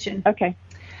suggestion. Okay.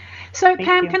 So,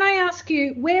 Pam, can I ask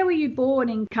you, where were you born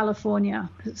in California?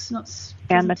 It's not.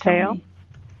 San Mateo.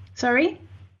 Sorry?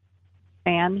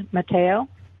 San Mateo.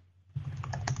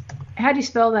 How do you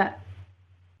spell that?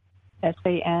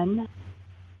 S-A-N,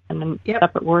 and then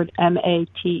separate word,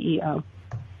 M-A-T-E-O.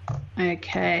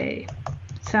 Okay.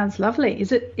 Sounds lovely.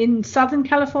 Is it in Southern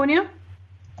California?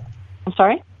 I'm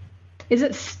sorry? Is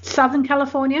it Southern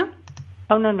California?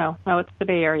 Oh, no, it's the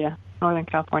Bay Area, Northern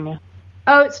California.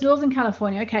 Oh, it's Northern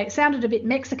California. Okay, it sounded a bit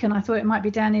Mexican. I thought it might be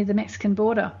down near the Mexican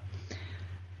border.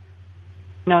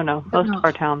 No, most of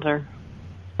our towns are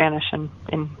Spanish and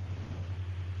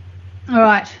All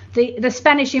right. The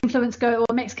Spanish influence or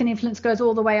Mexican influence goes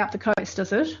all the way up the coast,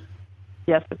 does it?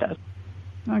 Yes, it does.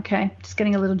 Okay, just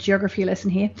getting a little geography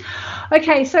lesson here.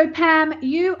 Okay, so Pam,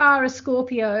 you are a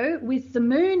Scorpio with the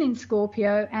moon in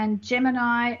Scorpio and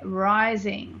Gemini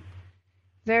rising.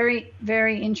 Very,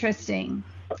 very interesting.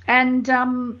 And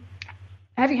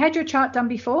have you had your chart done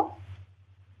before?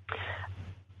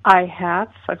 I have.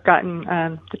 I've gotten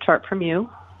the chart from you.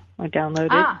 I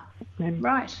downloaded.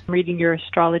 Right. I'm reading your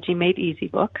Astrology Made Easy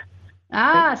book.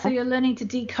 So you're learning to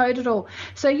decode it all.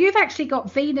 So you've actually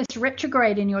got Venus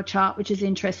retrograde in your chart, which is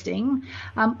interesting,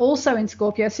 also in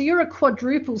Scorpio. So you're a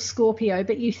quadruple Scorpio,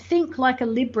 but you think like a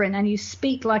Libran and you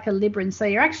speak like a Libran. So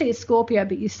you're actually a Scorpio,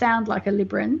 but you sound like a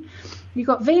Libran. You've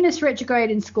got Venus retrograde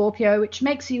in Scorpio, which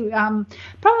makes you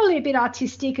probably a bit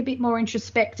artistic, a bit more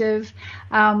introspective.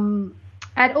 And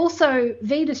also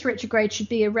Venus retrograde should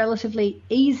be a relatively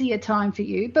easier time for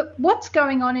you. But what's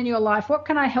going on in your life? What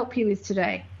can I help you with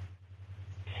today?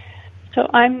 So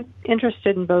I'm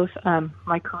interested in both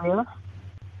my career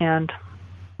and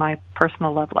my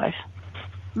personal love life.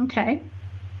 Okay.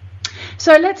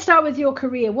 So let's start with your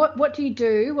career. What do you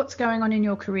do? What's going on in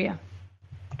your career?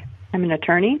 I'm an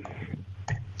attorney.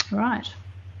 Right.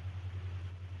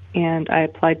 And I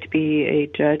applied to be a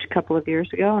judge a couple of years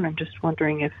ago, and I'm just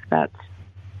wondering if that's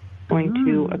going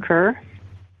to occur.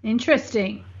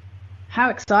 Interesting. How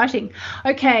exciting.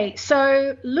 Okay,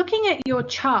 so looking at your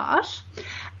chart,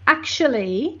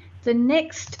 actually, the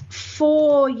next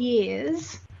 4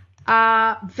 years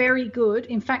are very good.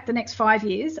 In fact, the next 5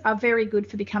 years are very good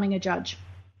for becoming a judge.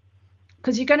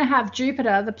 Because you're going to have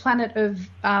Jupiter, the planet of,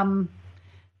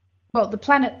 the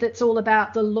planet that's all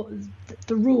about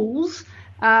the rules,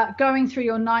 going through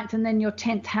your 9th and then your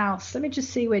 10th house. Let me just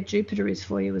see where Jupiter is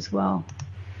for you as well.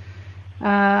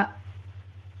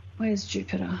 Where's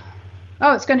Jupiter?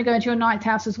 Oh, it's going to go into your 9th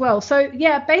house as well. So,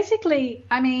 yeah, basically,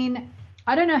 I mean,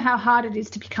 I don't know how hard it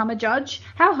is to become a judge.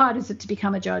 How hard is it to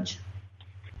become a judge?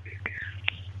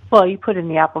 Well, you put in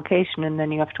the application and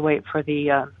then you have to wait for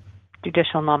the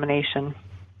judicial nomination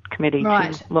committee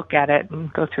to look at it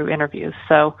and go through interviews.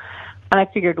 So, and I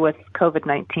figured with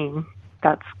COVID-19,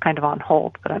 that's kind of on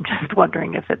hold, but I'm just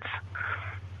wondering if it's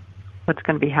what's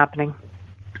going to be happening.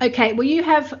 Okay, well, you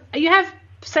have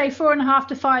say 4.5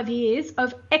 to 5 years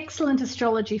of excellent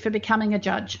astrology for becoming a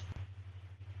judge.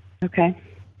 Okay.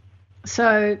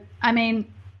 So, I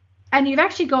mean, and you've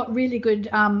actually got really good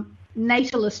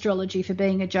natal astrology for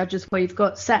being a judge as well. You've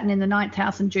got Saturn in the 9th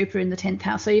house and Jupiter in the 10th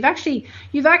house. So you've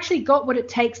actually got what it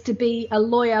takes to be a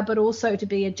lawyer, but also to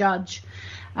be a judge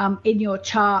in your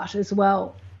chart as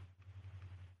well.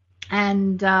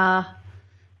 And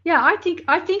I think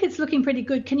it's looking pretty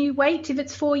good. Can you wait if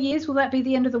it's 4 years? Will that be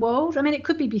the end of the world? I mean, it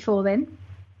could be before then.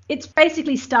 It's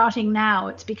basically starting now.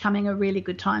 It's becoming a really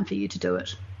good time for you to do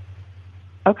it.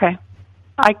 Okay.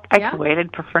 I can wait.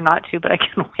 I'd prefer not to, but I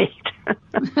can wait.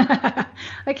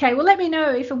 Okay. Well, let me know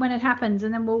if and when it happens,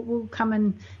 and then we'll come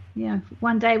and,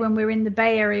 one day when we're in the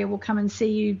Bay Area, we'll come and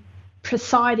see you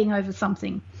presiding over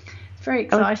something. It's very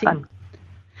exciting. Fun.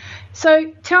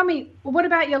 So tell me, what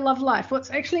about your love life?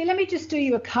 Let me just do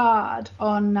you a card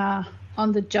on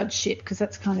the judgeship, because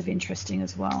that's kind of interesting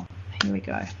as well. Here we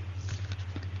go.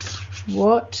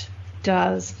 What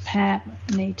does Pam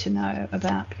need to know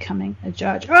about becoming a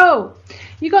judge? Oh,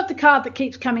 you got the card that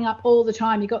keeps coming up all the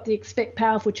time. You got the Expect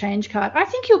Powerful Change card. I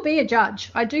think you'll be a judge.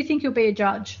 I do think you'll be a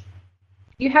judge.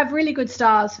 You have really good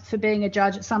stars for being a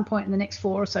judge at some point in the next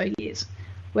 4 or so years,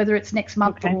 whether it's next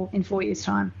month or in 4 years'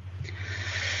 time.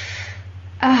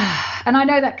 And I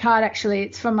know that card, actually,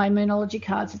 it's from my Moonology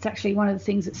cards. It's actually one of the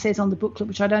things it says on the booklet,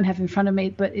 which I don't have in front of me,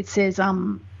 but it says,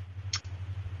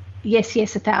 yes,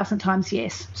 1,000 times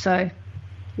yes. So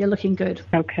you're looking good.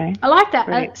 Okay. I like that.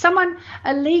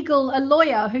 A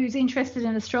lawyer who's interested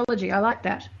in astrology. I like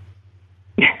that.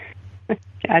 Yeah,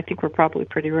 I think we're probably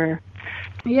pretty rare.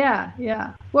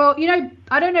 Yeah. Well,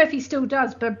 I don't know if he still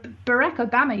does, but Barack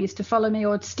Obama used to follow me,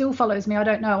 or still follows me, I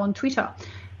don't know, on Twitter.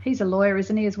 He's a lawyer,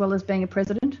 isn't he, as well as being a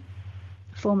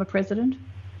former president?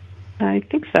 I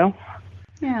think so.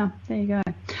 Yeah, there you go.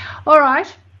 All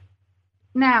right.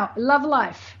 Now, love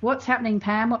life. What's happening,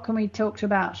 Pam? What can we talk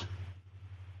about?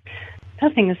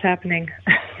 Nothing is happening.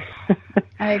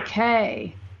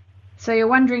 Okay. So you're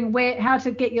wondering how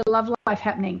to get your love life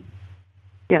happening?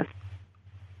 Yes.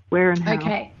 Where and how?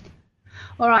 Okay.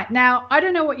 All right. Now, I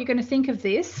don't know what you're going to think of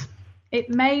this.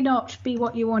 It may not be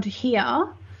what you want to hear,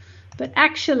 but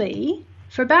actually,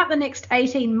 for about the next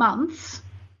 18 months,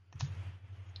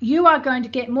 you are going to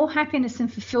get more happiness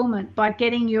and fulfillment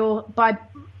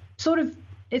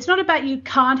it's not about you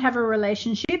can't have a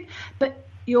relationship, but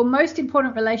your most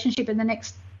important relationship in the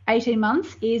next 18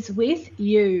 months is with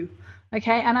you.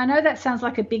 Okay. And I know that sounds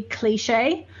like a big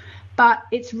cliche, but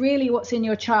it's really what's in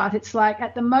your chart. It's like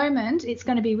at the moment, it's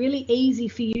going to be really easy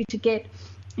for you to get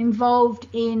involved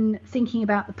in thinking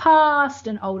about the past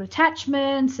and old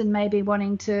attachments and maybe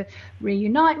wanting to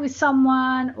reunite with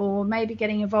someone, or maybe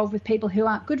getting involved with people who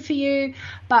aren't good for you.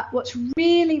 But what's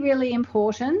really, really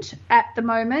important at the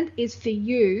moment is for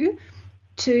you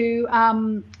to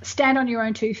stand on your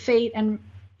own 2 feet and,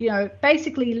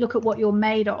 basically look at what you're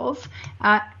made of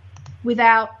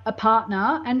without a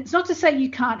partner. And it's not to say you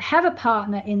can't have a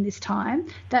partner in this time.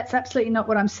 That's absolutely not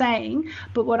what I'm saying.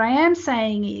 But what I am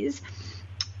saying is,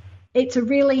 it's a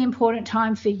really important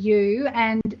time for you,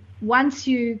 and once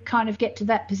you kind of get to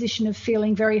that position of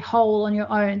feeling very whole on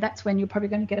your own, that's when you're probably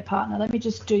going to get a partner. Let me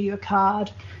just do you a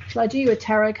card. Shall I do you a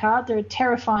tarot card? They're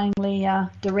terrifyingly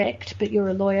direct, but you're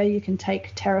a lawyer. You can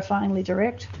take terrifyingly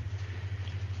direct.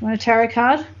 You want a tarot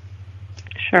card?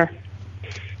 Sure.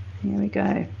 Here we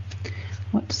go.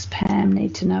 What does Pam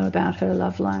need to know about her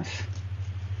love life?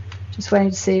 Just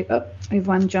waiting to see. Oh, if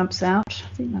one jumps out.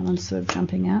 I think that one's sort of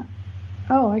jumping out.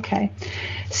 Oh, okay.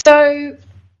 So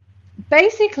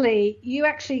basically, you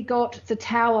actually got the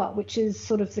Tower, which is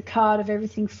sort of the card of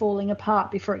everything falling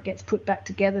apart before it gets put back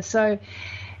together. So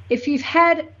if you've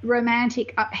had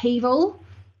romantic upheaval,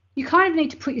 you kind of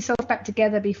need to put yourself back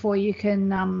together before you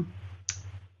can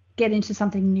get into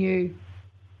something new.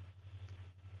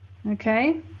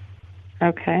 Okay?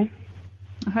 Okay.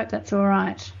 I hope that's all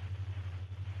right.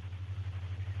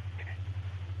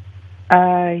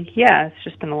 Yeah, it's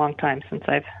just been a long time since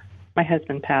my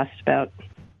husband passed about,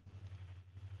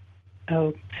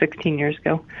 16 years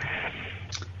ago.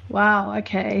 Wow,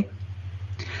 okay.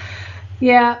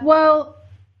 Yeah, well,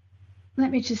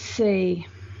 let me just see.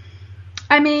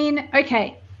 I mean,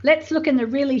 okay, let's look in the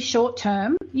really short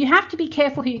term. You have to be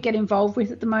careful who you get involved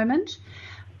with at the moment,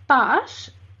 but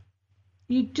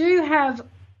you do have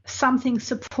something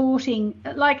supporting,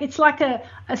 like it's like a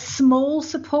small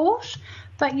support,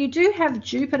 but you do have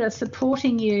Jupiter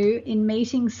supporting you in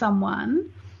meeting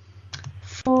someone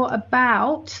for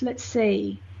about, let's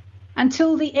see,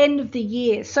 until the end of the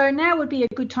year. So now would be a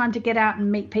good time to get out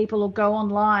and meet people or go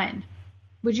online.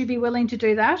 Would you be willing to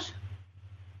do that?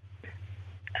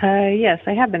 Yes,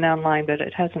 I have been online, but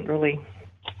it hasn't really,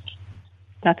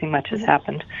 nothing much has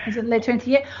happened. Has it led to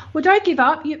anything yet? Well, don't give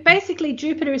up. Basically,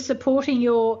 Jupiter is supporting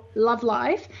your love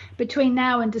life between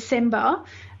now and December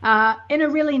in a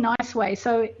really nice way.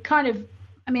 So kind of,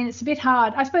 I mean, it's a bit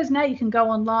hard. I suppose now you can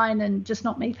go online and just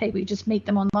not meet people. You just meet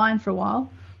them online for a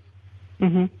while.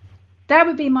 Mm-hmm. That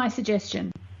would be my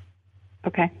suggestion.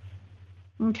 Okay.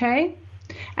 Okay.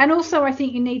 And also, I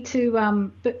think you need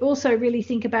to, but also really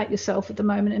think about yourself at the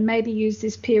moment, and maybe use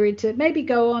this period to maybe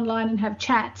go online and have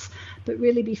chats, but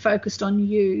really be focused on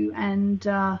you and,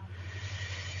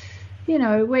 you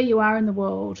know, where you are in the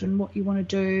world and what you want to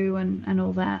do and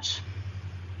all that.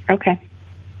 Okay.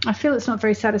 I feel it's not a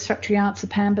very satisfactory answer,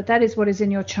 Pam, but that is what is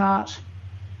in your chart.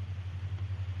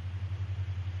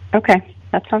 Okay.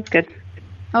 That sounds good.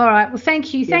 All right. Well,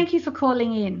 thank you. Yeah. Thank you for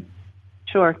calling in.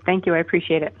 Sure. Thank you. I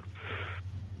appreciate it.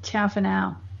 Ciao for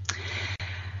now.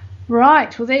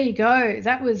 Right. Well, there you go.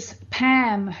 That was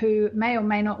Pam, who may or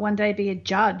may not one day be a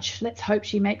judge. Let's hope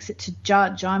she makes it to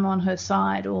judge. I'm on her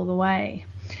side all the way.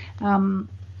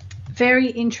 Very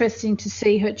interesting to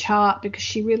see her chart, because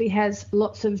she really has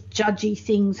lots of judgy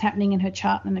things happening in her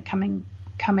chart in the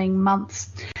coming months.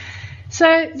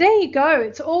 So there you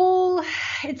go.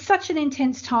 It's such an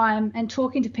intense time, and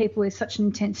talking to people is such an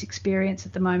intense experience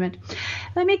at the moment.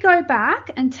 Let me go back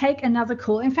and take another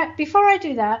call. In fact, before I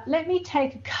do that, let me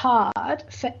take a card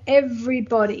for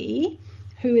everybody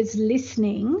who is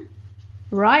listening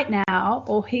right now,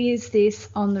 or hears this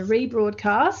on the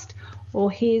rebroadcast, or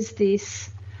hears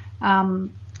this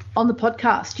on the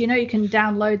podcast. You know, you can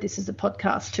download this as a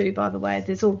podcast too, by the way.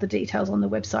 There's all the details on the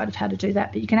website of how to do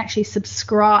that, but you can actually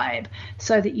subscribe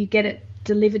so that you get it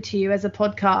delivered to you as a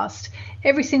podcast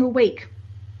every single week,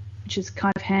 which is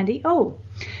kind of handy. Oh,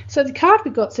 so the card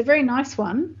we've got, it's a very nice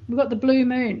one. We've got the blue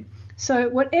moon. So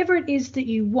whatever it is that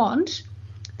you want,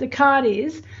 the card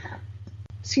is,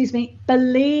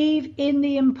 believe in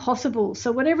the impossible.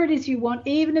 So whatever it is you want,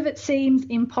 even if it seems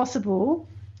impossible,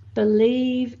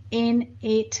 believe in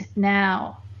it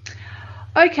now.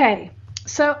 Okay,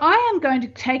 so I am going to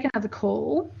take another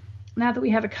call now that we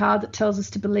have a card that tells us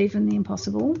to believe in the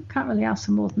impossible. Can't really ask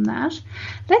for more than that.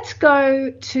 Let's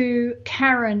go to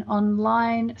Karen on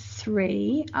line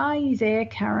 3. Are you there,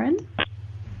 Karen?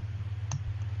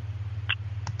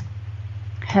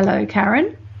 Hello,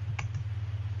 Karen.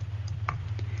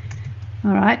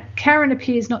 All right, Karen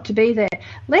appears not to be there.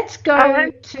 Let's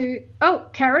go to, oh,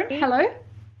 Karen, hello.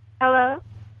 Hello.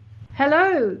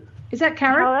 Hello. Is that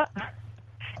Karen? Hello.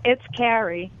 It's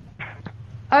Carrie.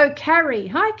 Oh, Carrie.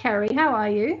 Hi, Carrie. How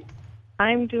are you?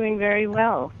 I'm doing very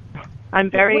well. I'm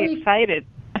very excited.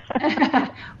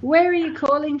 Where are you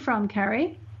calling from,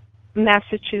 Carrie?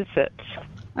 Massachusetts.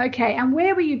 Okay, and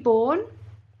where were you born?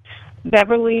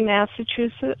 Beverly,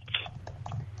 Massachusetts.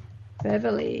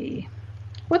 Beverly.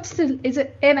 Is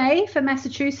it MA for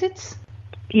Massachusetts?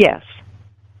 Yes.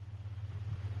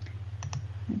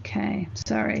 Okay,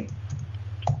 sorry.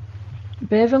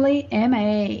 Beverly,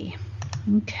 MA.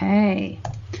 Okay.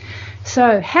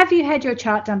 So, have you had your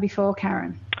chart done before,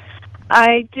 Karen?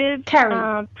 I did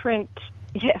print.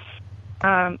 Yes.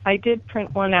 I did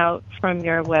print one out from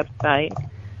your website.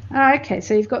 Okay,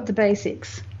 so you've got the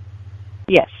basics.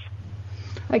 Yes.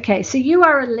 Okay, so you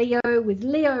are a Leo with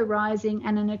Leo rising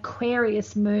and an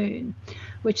Aquarius moon,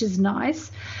 which is nice.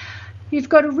 You've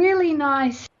got a really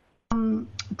nice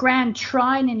grand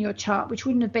trine in your chart, which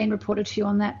wouldn't have been reported to you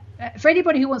on that. For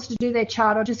anybody who wants to do their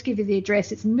chart, I'll just give you the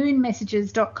address. It's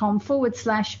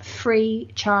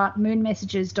moonmessages.com/free chart,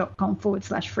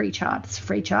 moonmessages.com/free chart. It's a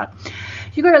free chart.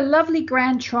 You've got a lovely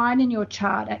grand trine in your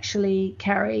chart, actually,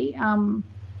 Carrie.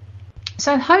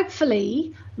 So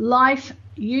hopefully life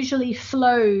usually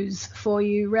flows for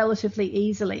you relatively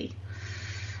easily.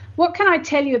 What can I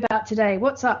tell you about today?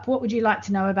 What's up? What would you like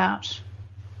to know about?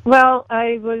 Well,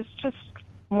 I was just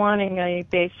wanting a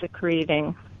basic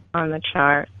reading on the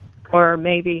chart, or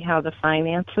maybe how the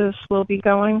finances will be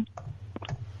going.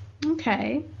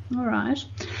 Okay, all right.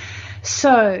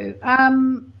 So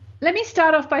let me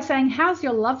start off by saying, how's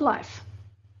your love life?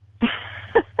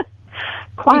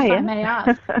 Quiet. If I may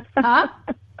ask. Huh?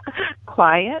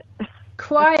 Quiet.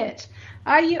 Quiet.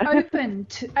 Are you open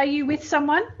to, are you with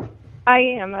someone? I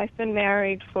am. I've been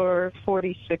married for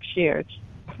 46 years.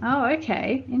 Oh,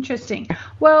 okay. Interesting.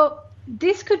 Well,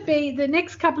 this could be, the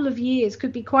next couple of years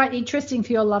could be quite interesting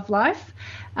for your love life.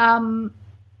 Now,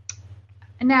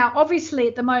 obviously,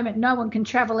 at the moment, no one can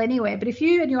travel anywhere. But if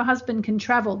you and your husband can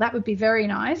travel, that would be very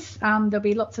nice. There'll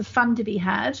be lots of fun to be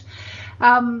had.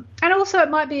 And also, it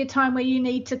might be a time where you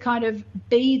need to kind of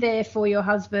be there for your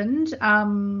husband,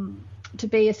 to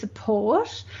be a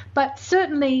support. But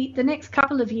certainly, the next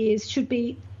couple of years should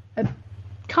be a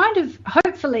kind of,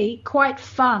 hopefully, quite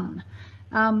fun.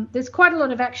 There's quite a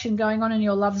lot of action going on in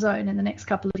your love zone in the next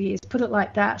couple of years, put it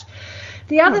like that.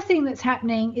 The other thing that's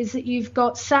happening is that you've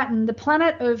got Saturn, the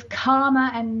planet of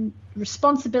karma and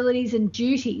responsibilities and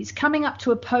duties, coming up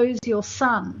to oppose your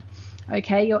sun,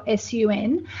 okay, your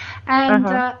SUN.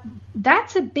 And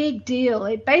that's a big deal.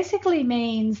 It basically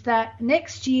means that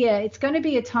next year it's going to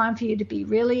be a time for you to be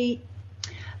really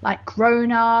like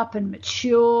grown up and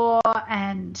mature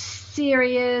and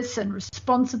serious and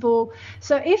responsible.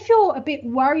 So if you're a bit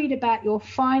worried about your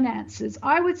finances,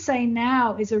 I would say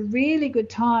now is a really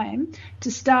good time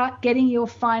to start getting your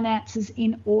finances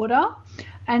in order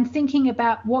and thinking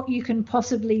about what you can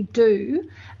possibly do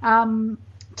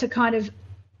to kind of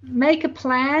make a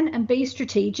plan and be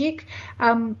strategic.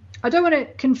 I don't want to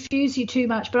confuse you too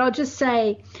much, but I'll just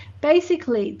say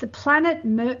basically the planet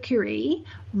Mercury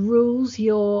rules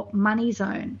your money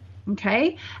zone,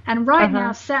 okay? And right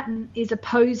now Saturn is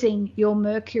opposing your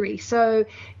Mercury. So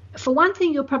for one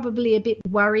thing, you're probably a bit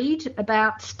worried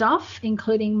about stuff,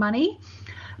 including money.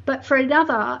 But for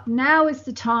another, now is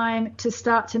the time to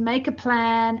start to make a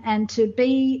plan and to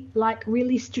be like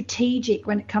really strategic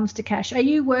when it comes to cash. Are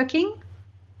you working?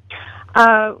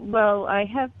 Well, I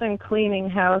have been cleaning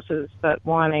houses, but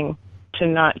wanting to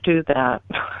not do that.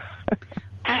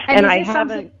 And I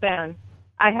haven't been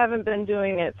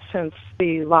doing it since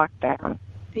the lockdown.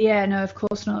 Yeah, no, of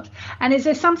course not. And is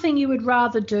there something you would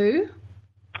rather do?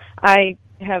 I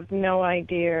have no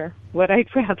idea what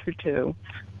I'd rather do.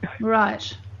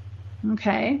 Right.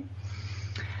 Okay.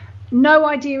 No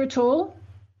idea at all?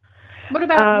 What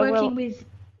about working with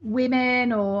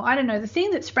women, or, I don't know, the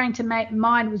thing that sprang to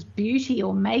mind was beauty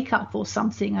or makeup or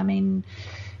something. I mean,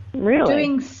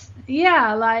 really?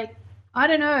 I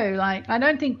don't know, I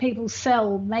don't think people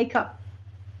sell makeup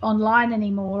online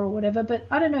anymore or whatever, but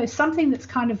I don't know, something that's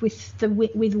kind of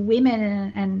with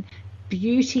women and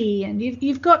beauty. And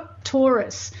you've got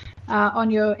Taurus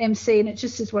on your MC, and it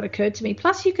just is what occurred to me.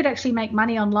 Plus, you could actually make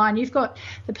money online. You've got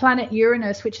the planet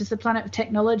Uranus, which is the planet of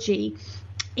technology,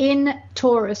 in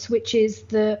Taurus, which is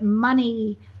the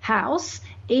money house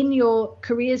in your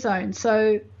career zone.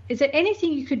 So is there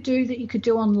anything you could do that you could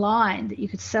do online, that you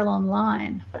could sell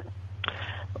online?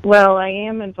 Well, I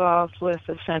am involved with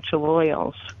essential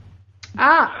oils.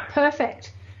 Ah,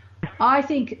 perfect. I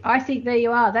think there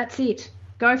you are. That's it.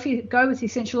 Go with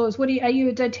essential oils. Are you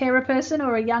a doTERRA person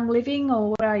or a Young Living, or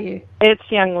what are you? It's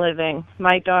Young Living.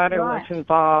 My daughter was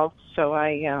involved, so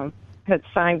I had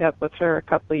signed up with her a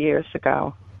couple of years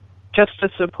ago, just to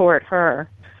support her.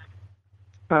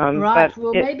 Right.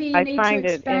 Well, maybe you need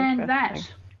to expand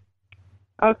that.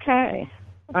 Okay.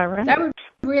 All right. That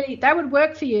would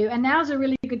work for you. And now's a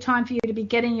really good time for you to be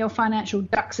getting your financial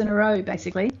ducks in a row,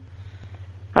 basically.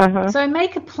 So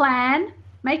make a plan,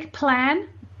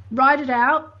 write it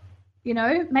out,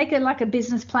 make it like a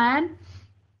business plan,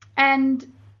 and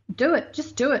do it.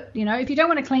 Just do it. If you don't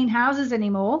want to clean houses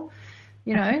anymore,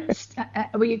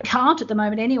 well, you can't at the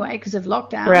moment anyway because of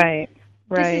lockdown. Right.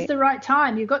 This is the right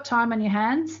time. You've got time on your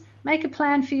hands. Make a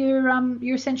plan for your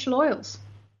essential oils.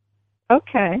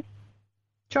 Okay.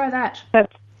 Try that.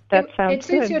 That sounds good. It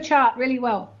suits your chart really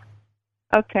well.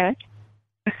 Okay.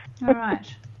 All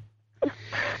right.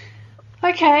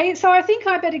 Okay, so I think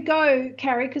I better go,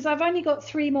 Carrie, because I've only got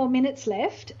 3 more minutes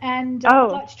left, and I'd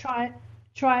like to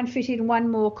try and fit in one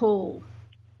more call.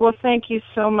 Well, thank you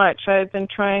so much. I've been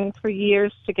trying for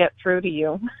years to get through to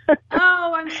you.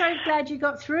 Oh, I'm so glad you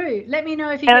got through. Let me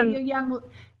know if you get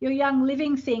your Young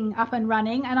Living thing up and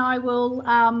running, and I will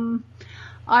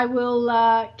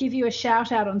give you a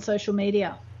shout out on social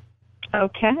media.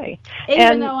 Okay.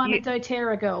 Even though I'm a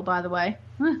doTERRA girl, by the way.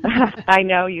 I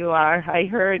know you are. I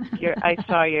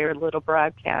saw your little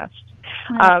broadcast.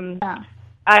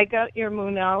 I got your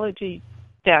Moonology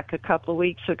deck a couple of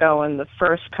weeks ago, and the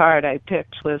first card I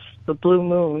picked was the Blue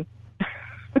Moon.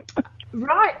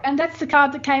 Right, and that's the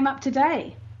card that came up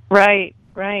today. Right.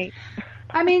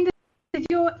 I mean, if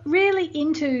you're really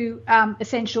into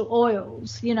essential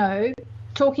oils,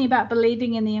 talking about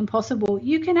believing in the impossible,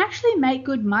 you can actually make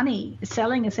good money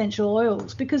selling essential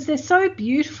oils because they're so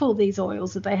beautiful, these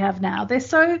oils that they have now. They're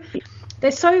so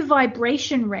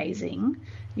vibration raising,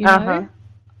 I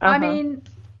mean,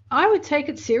 I would take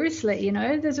it seriously,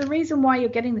 There's a reason why you're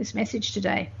getting this message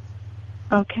today.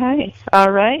 Okay.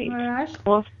 All right. All right.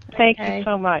 Well, thank you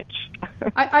so much.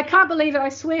 I can't believe it. I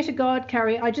swear to God,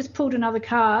 Carrie, I just pulled another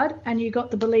card and you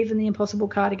got the Believe in the Impossible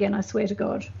card again. I swear to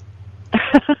God.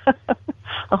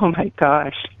 Oh, my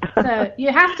gosh. So you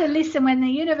have to listen when the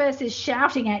universe is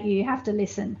shouting at you. You have to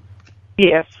listen.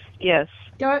 Yes.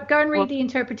 Go and read the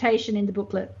interpretation in the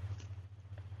booklet.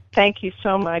 Thank you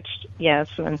so much,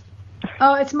 Yasmin.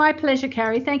 Oh, it's my pleasure,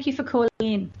 Carrie. Thank you for calling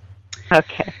in.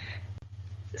 Okay.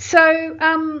 So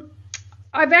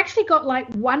I've actually got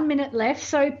 1 minute left.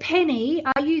 So Penny,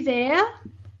 are you there?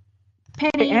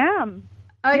 Penny? I am.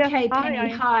 Okay, yes, Penny,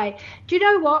 hi. Do you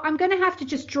know what? I'm going to have to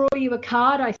just draw you a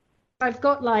card. I've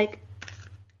got 1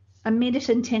 minute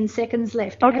and 10 seconds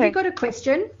left. Okay. Have you got a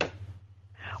question?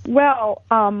 Well,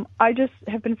 I just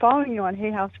have been following you on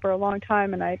Hay House for a long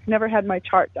time, and I've never had my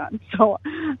chart done. So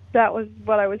that was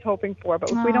what I was hoping for.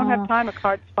 But if we don't have time, a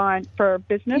card's fine for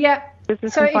business,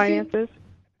 business and finances.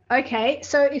 Okay,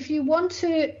 so if you want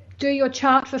to do your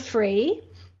chart for free,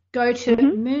 go to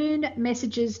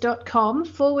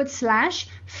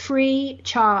moonmessages.com/free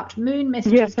chart.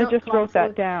 Moonmessages.com. Yes, I just wrote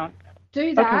that down.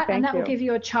 Do that, and that will give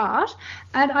you a chart.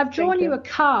 And I've drawn you a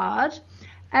card.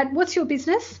 And what's your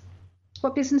business?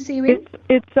 What business are you in?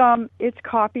 It's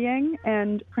copying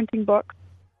and printing books.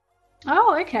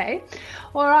 Oh, okay.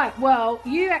 All right. Well,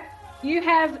 you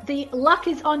have the luck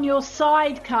is on your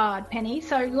side card, Penny.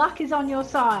 So luck is on your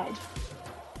side.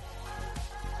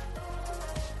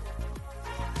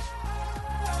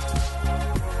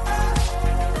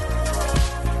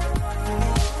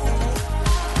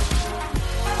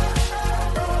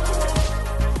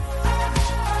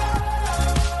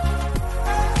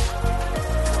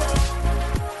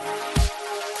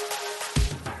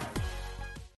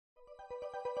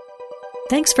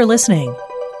 Thanks for listening.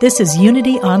 This is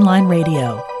Unity Online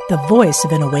Radio, the voice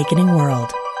of an awakening world.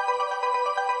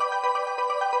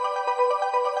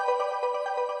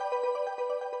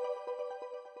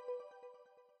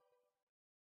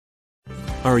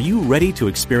 Are you ready to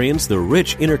experience the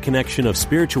rich interconnection of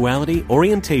spirituality,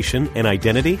 orientation, and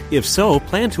identity? If so,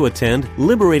 plan to attend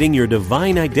Liberating Your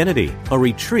Divine Identity, a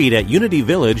retreat at Unity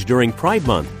Village during Pride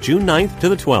Month, June 9th to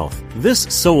the 12th. This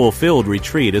soul-filled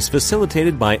retreat is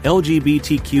facilitated by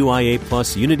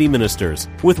LGBTQIA+ Unity ministers,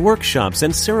 with workshops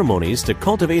and ceremonies to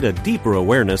cultivate a deeper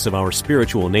awareness of our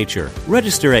spiritual nature.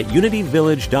 Register at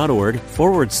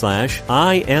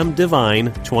unityvillage.org/I Am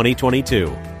Divine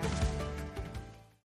 2022.